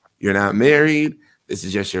else. You're not married. This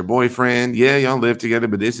is just your boyfriend. Yeah, y'all live together,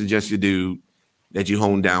 but this is just your dude that you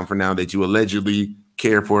honed down for now, that you allegedly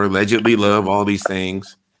care for, allegedly love, all these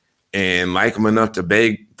things, and like him enough to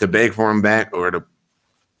beg for him back or to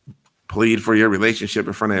plead for your relationship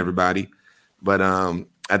in front of everybody. But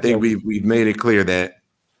I think we've made it clear that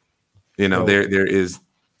there is.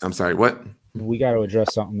 I'm sorry, what? We got to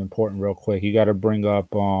address something important real quick. You got to bring up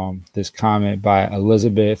this comment by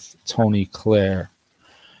Elizabeth Tony Claire,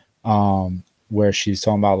 where she's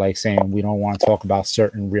talking about like saying we don't want to talk about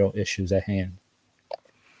certain real issues at hand.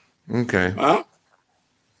 Okay.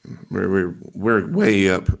 We're way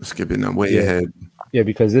up, skipping. I'm way ahead. Yeah,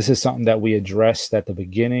 because this is something that we addressed at the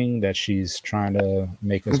beginning that she's trying to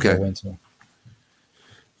make us go into.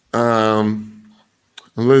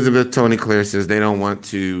 Elizabeth Tony Claire says they don't want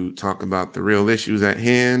to talk about the real issues at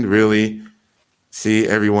hand. Really, see,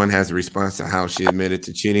 everyone has a response to how she admitted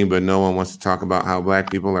to cheating, but no one wants to talk about how black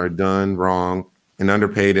people are done wrong and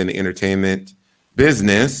underpaid in the entertainment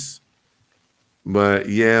business. But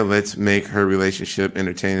yeah, let's make her relationship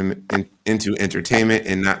into entertainment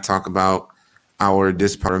and not talk about our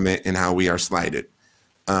disparagement and how we are slighted.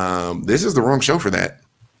 This is the wrong show for that.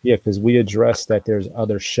 Yeah, because we addressed that there's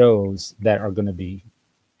other shows that are going to be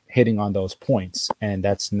hitting on those points, and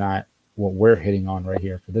that's not what we're hitting on right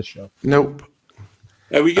here for this show. Nope.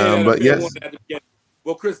 And we gave that a fair warning at the beginning.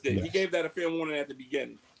 Well, Chris did. Yes. He gave that a fair warning at the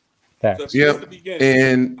beginning. Facts. Yep.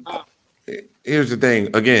 And here's the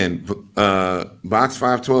thing. Again, Box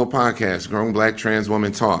 512 podcast, Grown Black Trans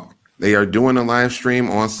Woman Talk. They are doing a live stream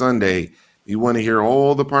on Sunday. You want to hear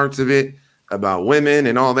all the parts of it about women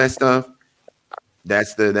and all that stuff.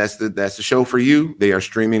 That's the show for you. They are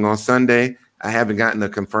streaming on Sunday. I haven't gotten a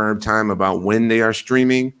confirmed time about when they are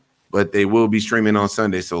streaming, but they will be streaming on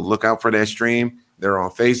Sunday. So look out for that stream. They're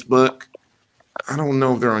on Facebook. I don't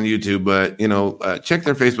know if they're on YouTube, but check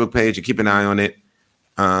their Facebook page and keep an eye on it.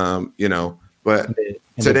 But and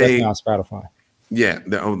today on Spotify. Yeah,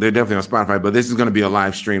 they're definitely on Spotify, but this is going to be a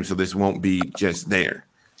live stream, so this won't be just there.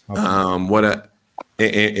 Okay.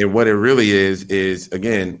 What it really is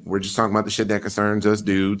again, we're just talking about the shit that concerns us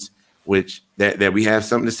dudes, which that we have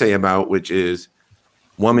something to say about, which is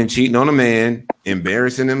woman cheating on a man,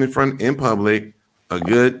 embarrassing him in public, a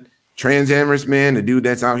good trans-amorous man, the dude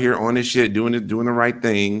that's out here on this shit, doing the right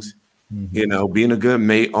things, being a good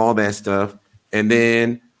mate, all that stuff, and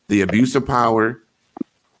then the abuse of power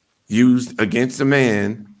used against a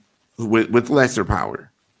man with lesser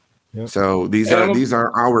power. Yep. So these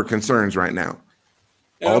are our concerns right now.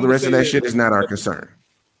 All the rest of that shit is not our concern.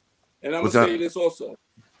 And I'm gonna say this also.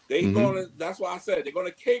 That's why I said they're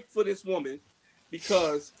gonna cape for this woman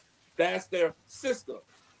because that's their sister.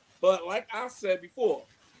 But like I said before,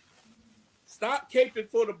 stop caping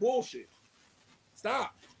for the bullshit.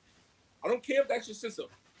 Stop. I don't care if that's your sister.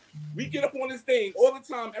 We get up on this thing all the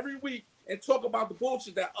time, every week, and talk about the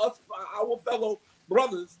bullshit that our fellow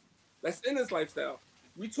brothers that's in this lifestyle,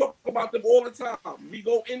 we talk about them all the time. We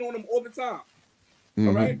go in on them all the time. Mm-hmm.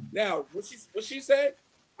 All right? Now, what she said,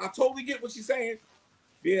 I totally get what she's saying.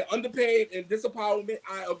 Being underpaid and disempowerment,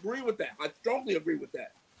 I agree with that. I strongly agree with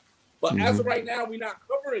that. But as of right now, we're not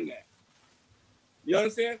covering that. You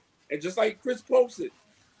understand? And just like Chris posted,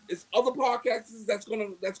 it's other podcasts that's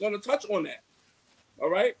gonna touch on that. All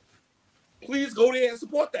right? Please go there and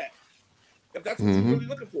support that. If that's what you're really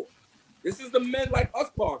looking for. This is the Men Like Us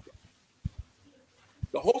podcast.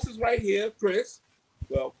 The host is right here, Chris.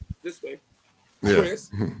 Well, this way, Yeah. Chris.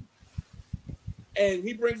 And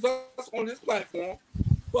he brings us on his platform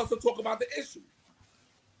for us to talk about the issue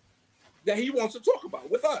that he wants to talk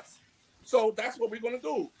about with us. So that's what we're going to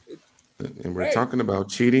do. And we're talking about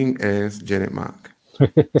cheating as Janet Mock.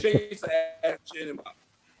 Chase ass Janet Mock.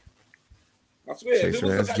 I swear, Chase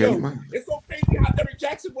ass Janet Mock. it's so crazy how Derrick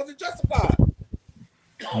Jackson wasn't justified.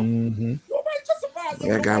 Mm-hmm. Nobody justified.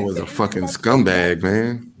 That guy was a fucking scumbag,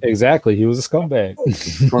 man. Exactly, he was a scumbag.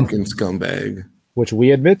 Fucking scumbag. Which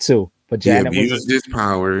we admit to. But Janet he abused his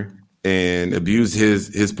power and abused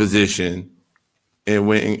his position and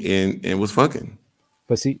went and was fucking.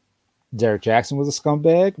 But see, Derrick Jackson was a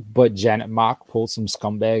scumbag, but Janet Mock pulled some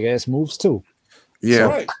scumbag ass moves too. So, Yeah.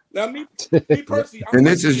 right. Now, me personally, and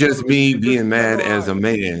this is just me being mad as a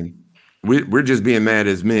man. We're just being mad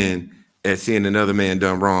as men at seeing another man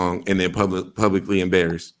done wrong and then publicly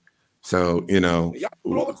embarrassed. So,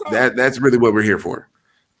 that's really what we're here for.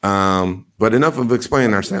 But enough of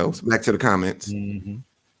explaining ourselves. Back to the comments. Mm-hmm.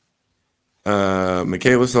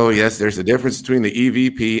 Michaela, so yes, there's a difference between the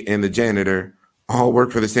EVP and the janitor. All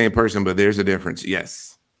work for the same person, but there's a difference.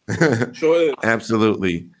 Yes. Sure is.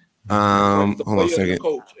 Absolutely. Hold on a second.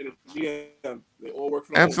 Coach and the GM, they all work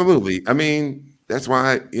for Absolutely. I mean, that's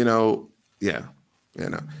why, I'm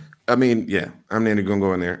not even gonna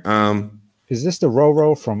go in there. Is this the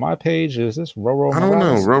Roro from my page? Is this Roro? I don't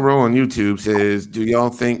know. Roro on YouTube says, "Do y'all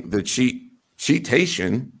think the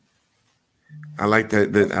cheatation?" I like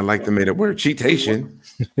that. I like the made up word cheatation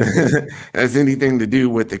has anything to do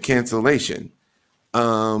with the cancellation.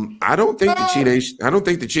 I don't think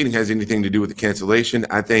the cheating has anything to do with the cancellation.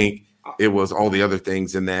 I think it was all the other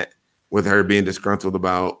things in that, with her being disgruntled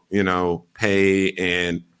about pay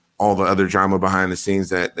and all the other drama behind the scenes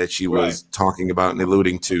that she was talking about and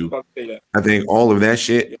alluding to. I think all of that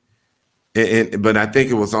shit. But I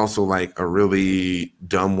think it was also like a really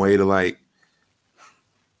dumb way to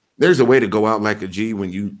there's a way to go out like a G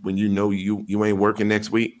when you know you ain't working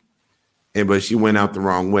next week. But she went out the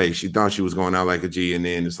wrong way. She thought she was going out like a G, and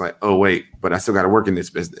then it's like, oh wait, but I still got to work in this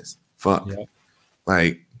business. Fuck,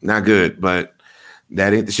 not good. But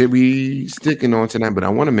that ain't the shit we sticking on tonight. But I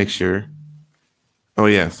want to make sure. Oh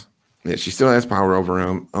yes, yeah, she still has power over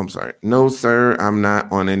him. I'm sorry, no sir, I'm not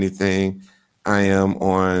on anything. I am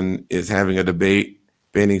on is having a debate,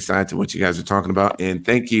 bending side to what you guys are talking about, and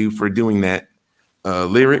thank you for doing that,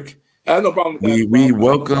 Lyric. I have no problem with that. We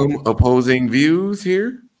welcome opposing views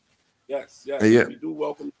here. Yes, Yeah. We do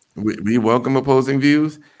welcome. We welcome opposing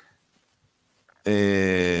views,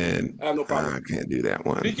 and I have no problem. I can't do that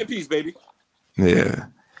one. Speak your piece, baby. Yeah.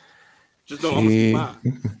 Just know I'm gonna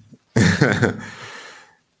speak mine.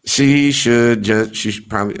 She should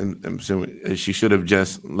probably, I'm assuming she should have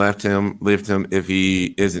just left him if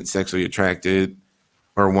he isn't sexually attracted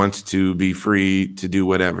or wants to be free to do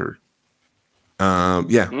whatever.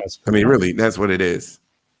 Yeah, I mean, really, that's what it is.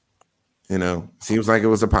 Seems like it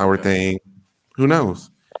was a power thing. Who knows?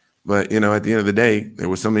 But, at the end of the day, there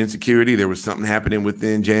was some insecurity. There was something happening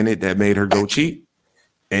within Janet that made her go cheat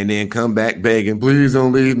and then come back begging, please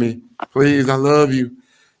don't leave me. Please, I love you.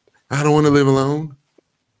 I don't want to live alone.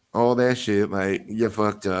 All that shit. Like, you're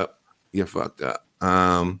fucked up. You're fucked up.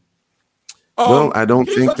 Well, I don't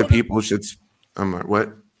think the people should. I'm like,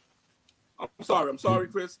 what? I'm sorry,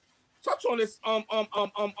 Chris. Touch on this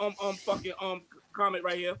fucking comment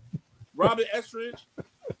right here. Robert Estridge.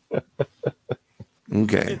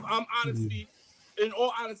 Okay. In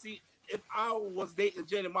all honesty, if I was dating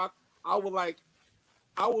Janet Mock, I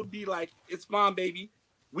would be like, it's fine, baby.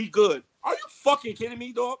 We good. Are you fucking kidding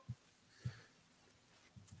me, dog?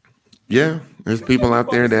 Yeah, there's people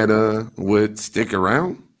out there that would stick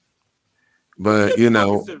around. But yeah,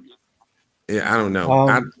 I don't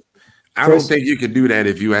know. I don't think you could do that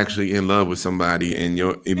if you actually in love with somebody and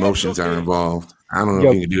your emotions are involved. I don't know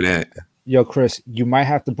if you can do that. Yo, Chris, you might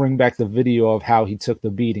have to bring back the video of how he took the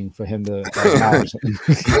beating for him to acknowledge it.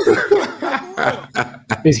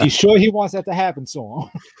 Is he sure he wants that to happen to him?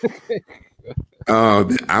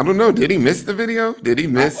 I don't know. Did he miss the video? Did he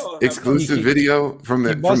miss exclusive video from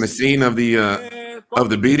the scene of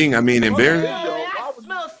the beating? I mean, embarrassing. I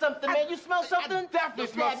smell something, man. You smell something? I definitely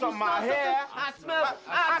smell something in my hair. I smell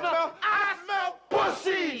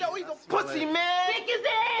pussy. Yo, he's a pussy, man. Stick his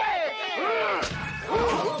ass.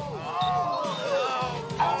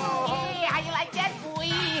 Hey, how you like that, boy?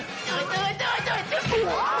 Do it.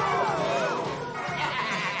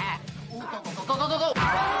 Go.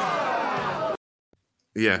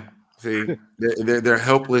 Yeah. See, they're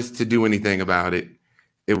helpless to do anything about it.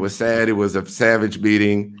 It was sad. It was a savage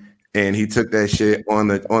beating, and he took that shit on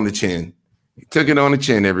the chin. He took it on the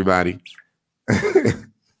chin, everybody.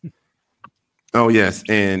 Oh yes,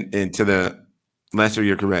 and to the lesser,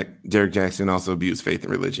 you're correct. Derek Jackson also abused faith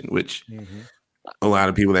and religion, which a lot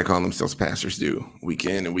of people that call themselves pastors do week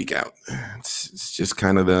in and week out. It's just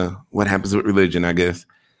kind of what happens with religion, I guess.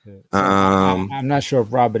 I'm not sure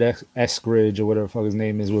if Robert Eskridge or whatever the fuck his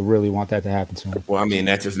name is would really want that to happen to him. Well, I mean,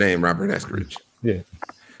 that's his name, Robert Eskridge. Yeah.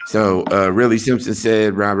 So, Really Simpson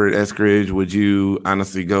said, Robert Eskridge, would you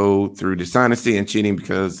honestly go through dishonesty and cheating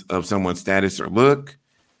because of someone's status or look?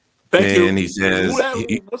 Thank you. And he says,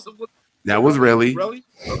 What's that was really. Really?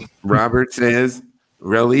 Robert says,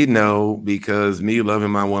 really, no, because me loving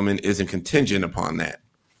my woman isn't contingent upon that.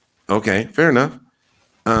 Okay, fair enough.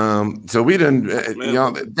 So we done,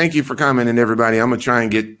 y'all, thank you for commenting, everybody. I'm gonna try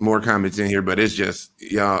and get more comments in here, but it's just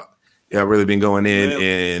y'all really been going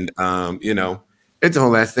in, and you know, it's a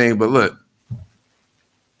whole last thing. But look,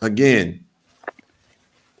 again,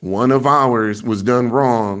 one of ours was done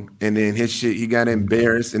wrong, and then his shit, he got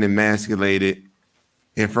embarrassed and emasculated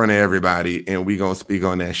in front of everybody, and we gonna speak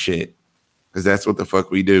on that shit because that's what the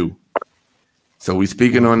fuck we do. So we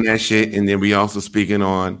speaking on that shit, and then we also speaking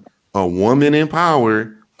on a woman in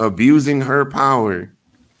power abusing her power,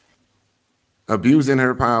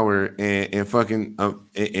 and fucking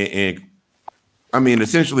and I mean,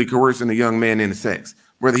 essentially coercing a young man into sex,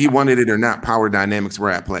 whether he wanted it or not. Power dynamics were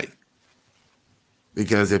at play.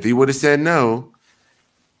 Because if he would have said no,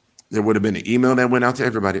 there would have been an email that went out to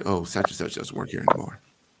everybody. Oh, such and such doesn't work here anymore.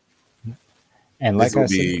 And like I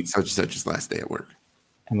said, such and such's last day at work.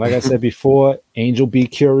 And like I said before, Angel B.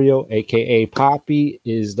 Curio, aka Poppy,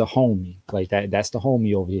 is the homie. Like that. That's the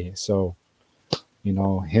homie over here. So, you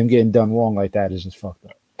know, him getting done wrong like that is just fucked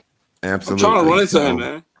up. Absolutely. I'm trying to run into him,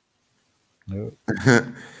 man. Yep.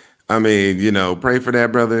 I mean, you know, pray for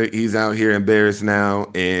that brother. He's out here embarrassed now,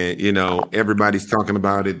 and you know, everybody's talking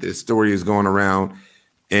about it. This story is going around,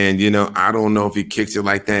 and you know, I don't know if he kicks it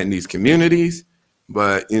like that in these communities.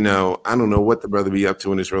 But, you know, I don't know what the brother be up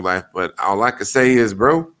to in his real life. But all I can say is,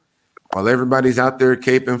 bro, while everybody's out there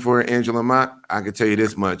caping for Angela Mott, I can tell you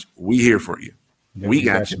this much. We here for you. We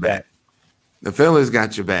got your back. The fellas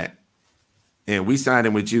got your back. And we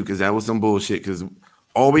siding with you because that was some bullshit. Because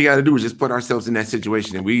all we got to do is just put ourselves in that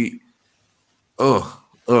situation. And oh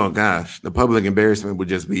gosh, the public embarrassment would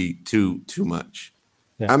just be too much.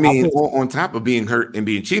 Yeah, I mean, on top of being hurt and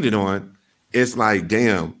being cheated on, it's like,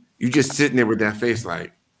 damn. You just sitting there with that face,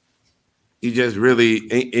 like you just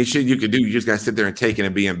really ain't shit you could do. You just got to sit there and take it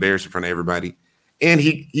and be embarrassed in front of everybody. And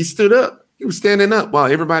he stood up. He was standing up while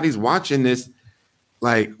everybody's watching this.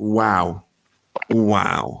 Like, wow.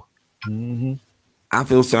 Mm-hmm. I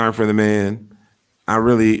feel sorry for the man. I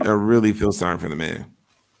really feel sorry for the man.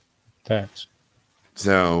 Thanks.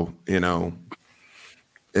 So, you know,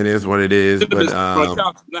 it is what it is. But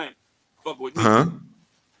fuck with me. Huh?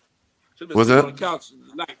 What's up? On the couch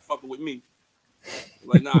tonight, fucking with me.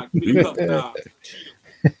 Like, nah, give me a cup, nah.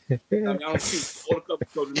 I don't see all the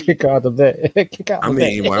cups go to me. Kick out the bed. I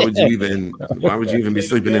mean, why would you even be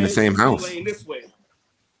sleeping in the same house? Laying this way.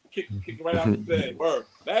 Kick right out the bed. Word.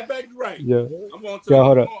 Bad back, right. Yeah. I'm going to.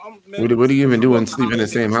 Hold up. What are you even doing sleeping in the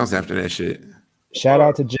same house after that shit? Shout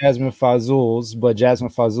out to Jasmine Fazuls, but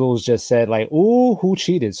Jasmine Fazuls just said like, "Ooh, who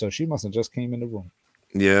cheated?" So she must have just came in the room.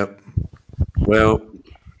 Yep. Well.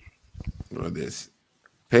 This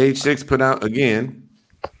Page 6 put out again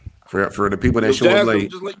for the people that show up late.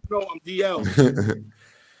 Just let you know I'm DL.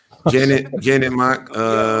 Janet Mock.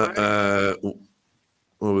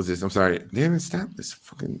 What was this? I'm sorry. Damn it! Stop this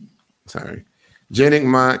fucking. Sorry. Janet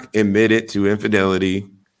Mock admitted to infidelity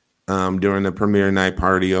during the premiere night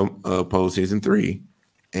party of Pose season 3,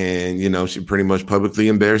 and you know she pretty much publicly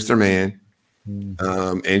embarrassed her man,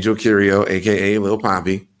 Angel Curio, aka Lil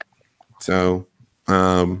Poppy. So.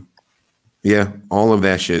 Yeah, all of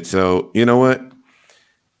that shit. So you know what?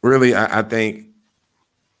 Really, I think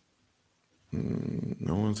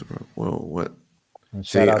no one's well. What?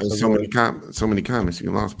 Shout out to so many comments. You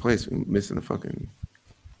lost place. We're missing the fucking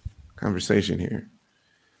conversation here.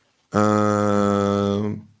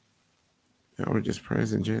 Y'all were just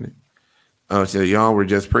praising Janet. Oh, so y'all were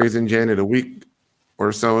just praising Janet a week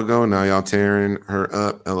or so ago. Now y'all tearing her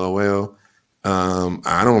up. LOL.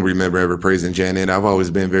 I don't remember ever praising Janet. I've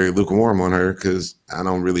always been very lukewarm on her because I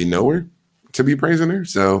don't really know her to be praising her.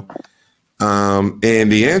 So, and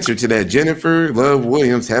the answer to that, Jennifer Love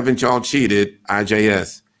Williams, haven't y'all cheated?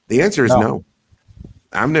 IJS. The answer is no.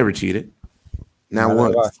 I've never cheated. Not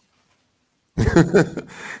once.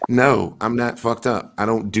 No, I'm not fucked up. I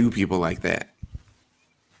don't do people like that.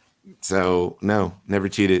 So, no, never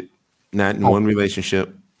cheated. Not in one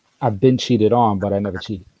relationship. I've been cheated on, but I never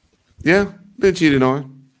cheated. Yeah. Been cheated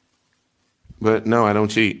on, but no, I don't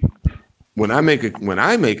cheat. When I make a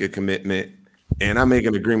commitment, and I make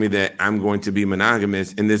an agreement that I'm going to be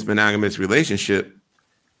monogamous in this monogamous relationship,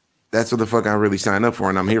 that's what the fuck I really sign up for,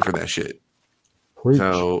 and I'm here for that shit. Preach.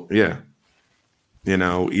 So yeah,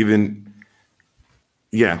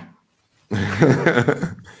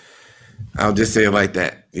 I'll just say it like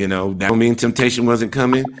that. That don't mean temptation wasn't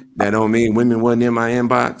coming. That don't mean women wasn't in my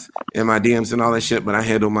inbox, in my DMs and all that shit. But I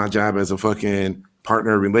handle my job as a fucking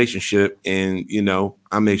partner relationship, and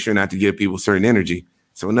I make sure not to give people certain energy.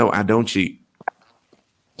 So no, I don't cheat.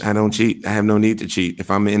 I don't cheat. I have no need to cheat. If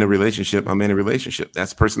I'm in a relationship, I'm in a relationship.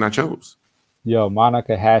 That's the person I chose. Yo,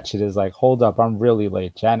 Monica Hatchet is like, hold up, I'm really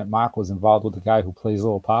late. Janet Mock was involved with the guy who plays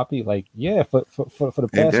Lil Poppy. Like, yeah, for the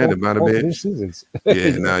past all 3 seasons.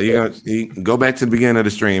 Yeah, no, you go back to the beginning of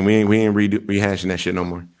the stream. We ain't rehashing that shit no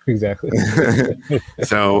more. Exactly.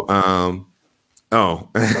 So,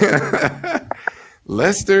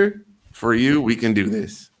 Lester, for you, we can do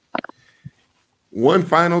this. One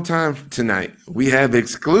final time tonight, we have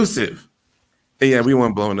exclusive. Yeah, we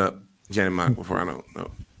weren't blown up Janet Mock before. I don't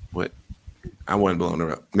know what. I wasn't blowing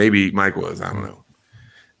her up. Maybe Mike was. I don't know.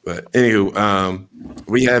 But anywho,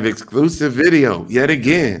 we have exclusive video yet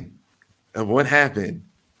again of what happened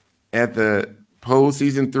at the Pose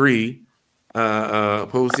Season 3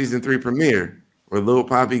 premiere, where Lil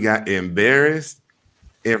Poppy got embarrassed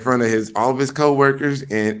in front of all of his co-workers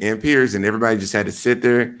and peers, and everybody just had to sit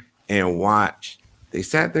there and watch. They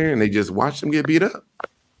sat there and they just watched him get beat up.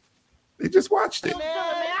 They just watched it.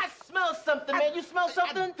 Something, man. You smell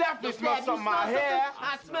something? I definitely smell something in my hair.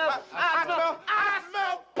 I smell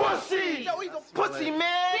pussy. Yo, he's a pussy,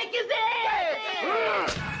 man. Stick his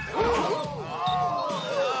ass.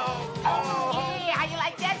 Hey, how you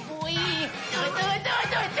like that, boy? Do it.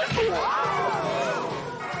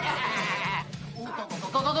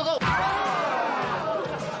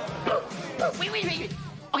 Go. Wait.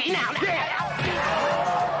 Okay, now.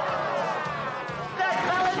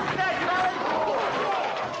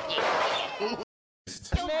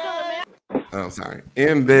 Oh, sorry.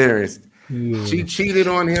 Embarrassed. Yeah. She cheated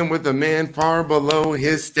on him with a man far below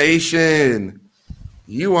his station.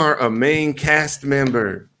 You are a main cast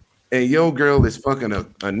member, and your girl is fucking a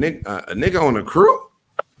nigga on a crew?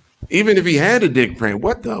 Even if he had a dick print,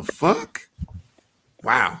 what the fuck?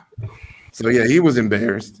 Wow. So yeah, he was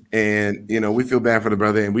embarrassed, and we feel bad for the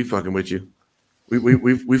brother, and we fucking with you.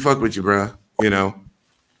 We fuck with you, bro.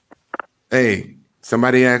 Hey,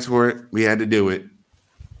 somebody asked for it. We had to do it.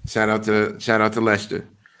 Shout out to Lester.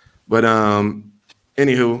 But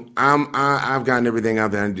anywho, I've gotten everything out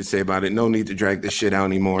there I need to say about it. No need to drag this shit out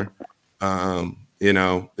anymore. The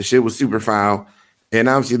shit was super foul, and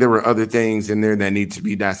obviously there were other things in there that need to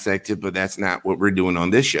be dissected, but that's not what we're doing on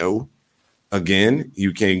this show. Again,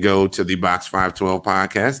 you can go to the Box 512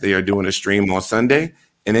 podcast. They are doing a stream on Sunday,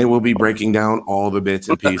 and they will be breaking down all the bits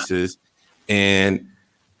and pieces. And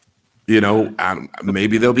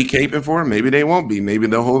maybe they'll be caping for her. Maybe they won't be. Maybe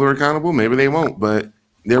they'll hold her accountable. Maybe they won't. But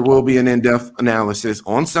there will be an in-depth analysis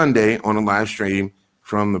on Sunday on a live stream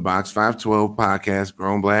from the Box 512 podcast,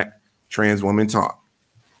 Grown Black Trans Woman Talk.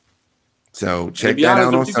 So check that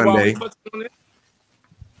out on Sunday.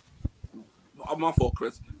 My fault,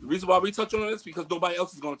 Chris. The reason why we touch on this is because nobody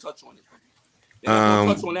else is going to touch on it. They're not going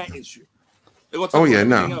to touch on that issue. They're going to touch on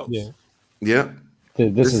everything else. Yeah.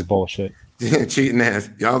 This is bullshit. Cheating ass.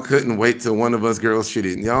 Y'all couldn't wait till one of us girls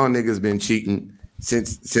cheated. Y'all niggas been cheating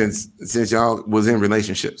since y'all was in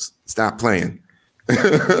relationships. Stop playing.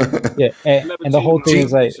 Yeah, and the whole thing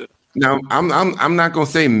is like, now I'm not gonna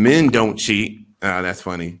say men don't cheat. That's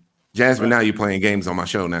funny. Jasmine, now you playing games on my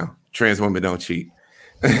show now. Trans women don't cheat.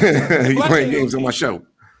 You playing games on my show.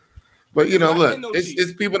 But look,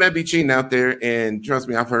 it's people that be cheating out there, and trust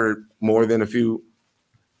me, I've heard quite a few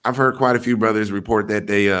brothers report that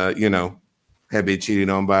they have been cheated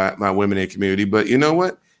on by women in the community. But you know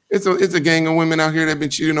what? It's a gang of women out here that have been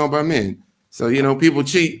cheated on by men. So, people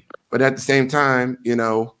cheat, but at the same time,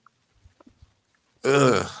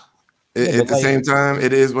 same time,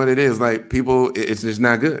 it is what it is. Like people, it's just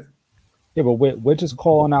not good. Yeah, but we're just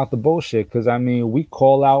calling out the bullshit because we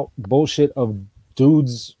call out bullshit of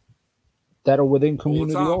dudes that are within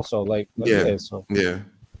community also.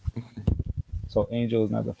 So Angel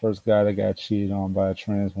is not the first guy that got cheated on by a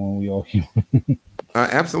trans woman. We all human.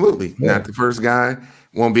 Absolutely. Yeah. Not the first guy.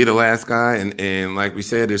 Won't be the last guy. And like we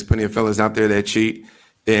said, there's plenty of fellas out there that cheat.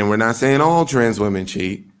 And we're not saying all trans women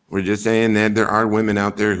cheat. We're just saying that there are women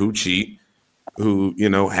out there who cheat, who,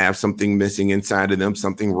 have something missing inside of them,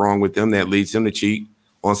 something wrong with them that leads them to cheat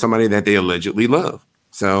on somebody that they allegedly love.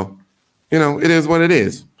 So, it is what it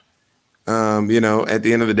is. At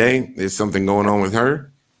the end of the day, there's something going on with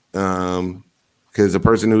her. Because the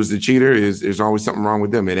person who's the cheater there's always something wrong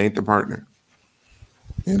with them. It ain't the partner.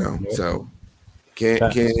 You know, so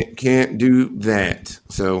can't do that.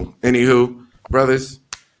 So, anywho, brothers,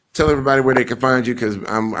 tell everybody where they can find you because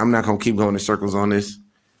I'm not gonna keep going in circles on this.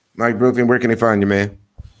 Mike Brooklyn, where can they find you, man?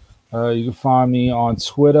 You can find me on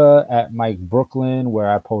Twitter at Mike Brooklyn, where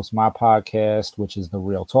I post my podcast, which is the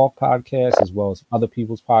Real Talk podcast, as well as other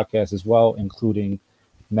people's podcasts as well, including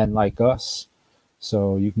Men Like Us.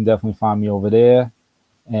 So you can definitely find me over there.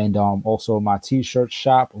 And also my t-shirt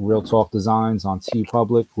shop, Real Talk Designs, on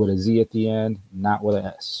TeePublic with a Z at the end, not with an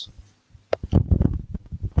S.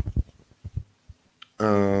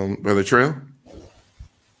 Brother Trail?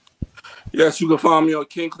 Yes, you can find me on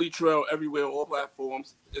King Cleatrell everywhere, all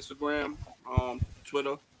platforms, Instagram,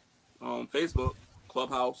 Twitter, Facebook,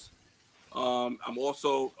 Clubhouse. I'm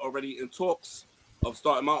also already in talks of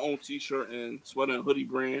starting my own t-shirt and sweater and hoodie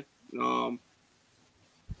brand.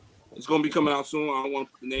 It's going to be coming out soon. I don't want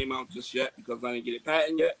to put the name out just yet because I didn't get it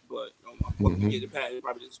patent yet, but I'm going to get it patent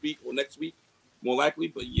probably this week or next week, more likely.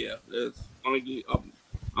 But yeah,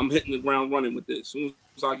 I'm hitting the ground running with this. As soon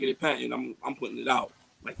as I get it patent, I'm putting it out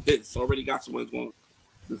like this. Already got someone who's going to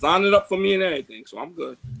design it up for me and everything, so I'm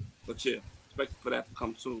good. But yeah, expect for that to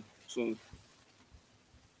come soon.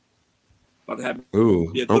 About to have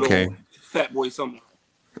okay. Fat Boy Summer.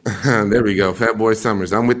 There we go, Fat Boy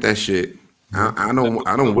Summers. I'm with that shit. I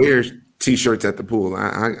don't wear t-shirts at the pool.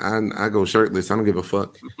 I go shirtless. I don't give a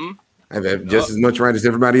fuck. Mm-hmm. I have just as much right as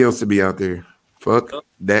everybody else to be out there. Fuck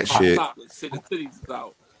that shit.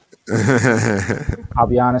 I'll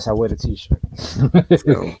be honest, I wear the t-shirt.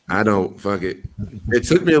 So, I don't fuck it. It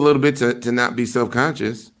took me a little bit to not be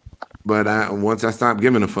self-conscious, but once I stopped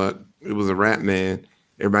giving a fuck, it was a rap, man.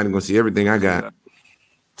 Everybody gonna see everything I got.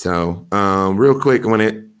 So real quick,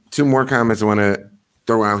 two more comments I want to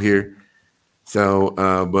throw out here. So,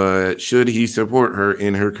 but should he support her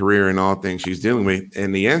in her career and all things she's dealing with?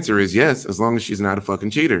 And the answer is yes, as long as she's not a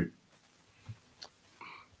fucking cheater.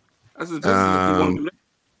 That's his business.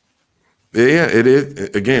 Yeah, it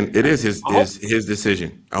is. Again, it is his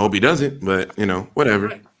decision. I hope he doesn't, but whatever.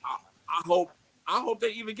 Right. I hope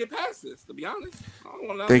they even get past this. To be honest,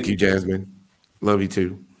 Thank you, Jasmine. Love you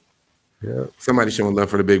too. Yeah. Somebody showing love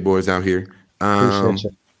for the big boys out here.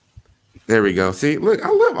 There we go. See, look, I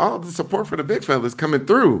love all the support for the big fellas coming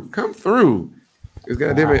through. Come through. It's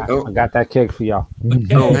goddamn it. I got that cake for y'all.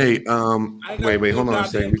 Oh, hey, wait, hold on a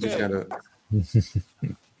second. We just gotta.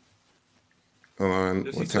 Hold on.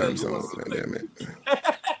 What time zone? Damn it.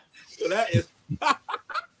 So that is.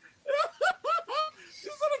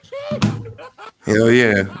 Hell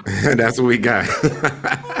yeah, that's what we got.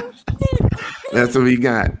 That's what we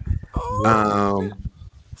got.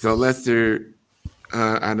 So Lester,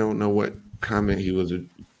 I don't know what comment he was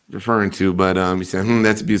referring to, but he said,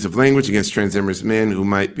 that's abusive language against transgender men who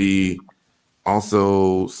might be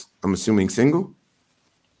also, I'm assuming, single?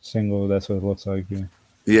 Single, that's what it looks like, yeah.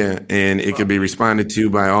 Yeah, and it could be responded to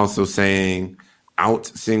by also saying, out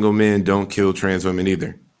single men don't kill trans women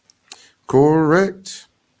either. Correct.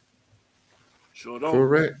 Sure don't.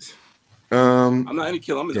 Correct. I'm not any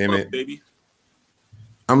killer. I'm in the fuck, baby.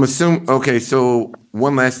 I'm assuming. Okay, so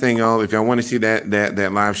one last thing, y'all. If y'all want to see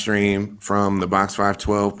that live stream from the Box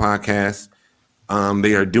 512 podcast,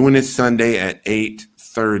 they are doing it Sunday at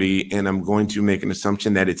 8:30, and I'm going to make an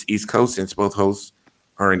assumption that it's East Coast since both hosts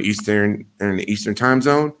are in the Eastern time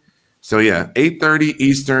zone. So yeah, 8:30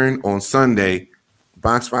 Eastern on Sunday.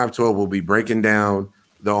 Box 512 will be breaking down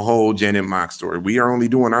the whole Janet Mock story. We are only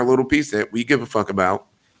doing our little piece that we give a fuck about,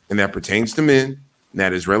 and that pertains to men,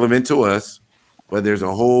 that is relevant to us. But there's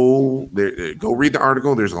a whole go read the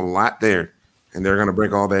article. There's a lot there, and they're gonna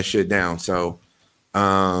break all that shit down. So,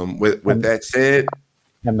 with that said,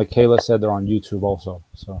 and Michaela said they're on YouTube also.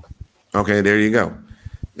 So, okay, there you go,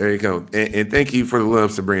 and thank you for the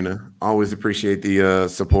love, Sabrina. Always appreciate the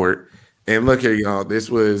support. And look here, y'all.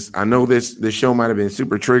 I know this show might have been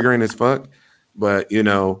super triggering as fuck, but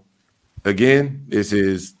again, this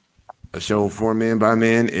is a show for men by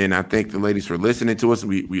men, and I thank the ladies for listening to us.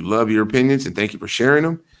 We love your opinions and thank you for sharing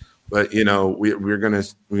them. But we're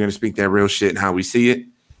gonna speak that real shit and how we see it.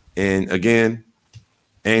 And again,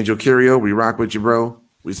 Angel Curio, we rock with you, bro.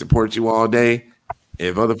 We support you all day.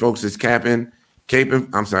 If other folks is caping,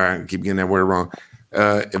 I'm sorry, I keep getting that word wrong.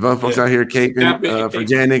 If other folks out here caping for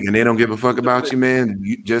Janet and they don't give a fuck about you, man,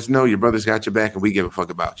 you just know your brother's got your back and we give a fuck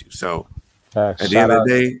about you. So at the end of the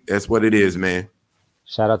day, that's what it is, man.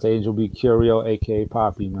 Shout out to Angel B. Curio, aka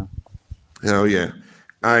Poppy, man. Hell yeah.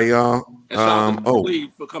 All right, y'all.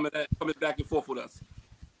 For coming back and forth with us.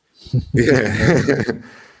 Yeah.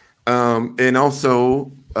 And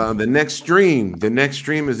also the next stream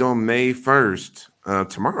is on May 1st,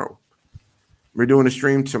 tomorrow. We're doing a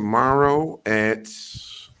stream tomorrow at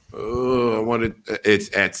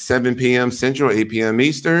it's at 7 p.m. Central, 8 p.m.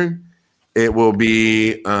 Eastern. It will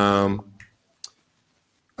be I'm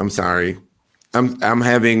sorry. I'm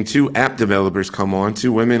having 2 app developers come on,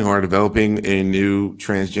 2 women who are developing a new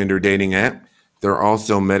transgender dating app. They're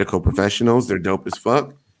also medical professionals. They're dope as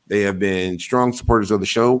fuck. They have been strong supporters of the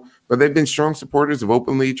show, but they've been strong supporters of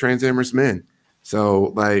openly transamorous men.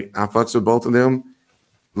 So, like, I fucks with both of them.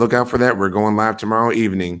 Look out for that. We're going live tomorrow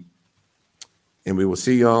evening. And we will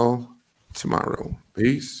see y'all tomorrow.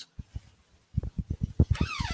 Peace.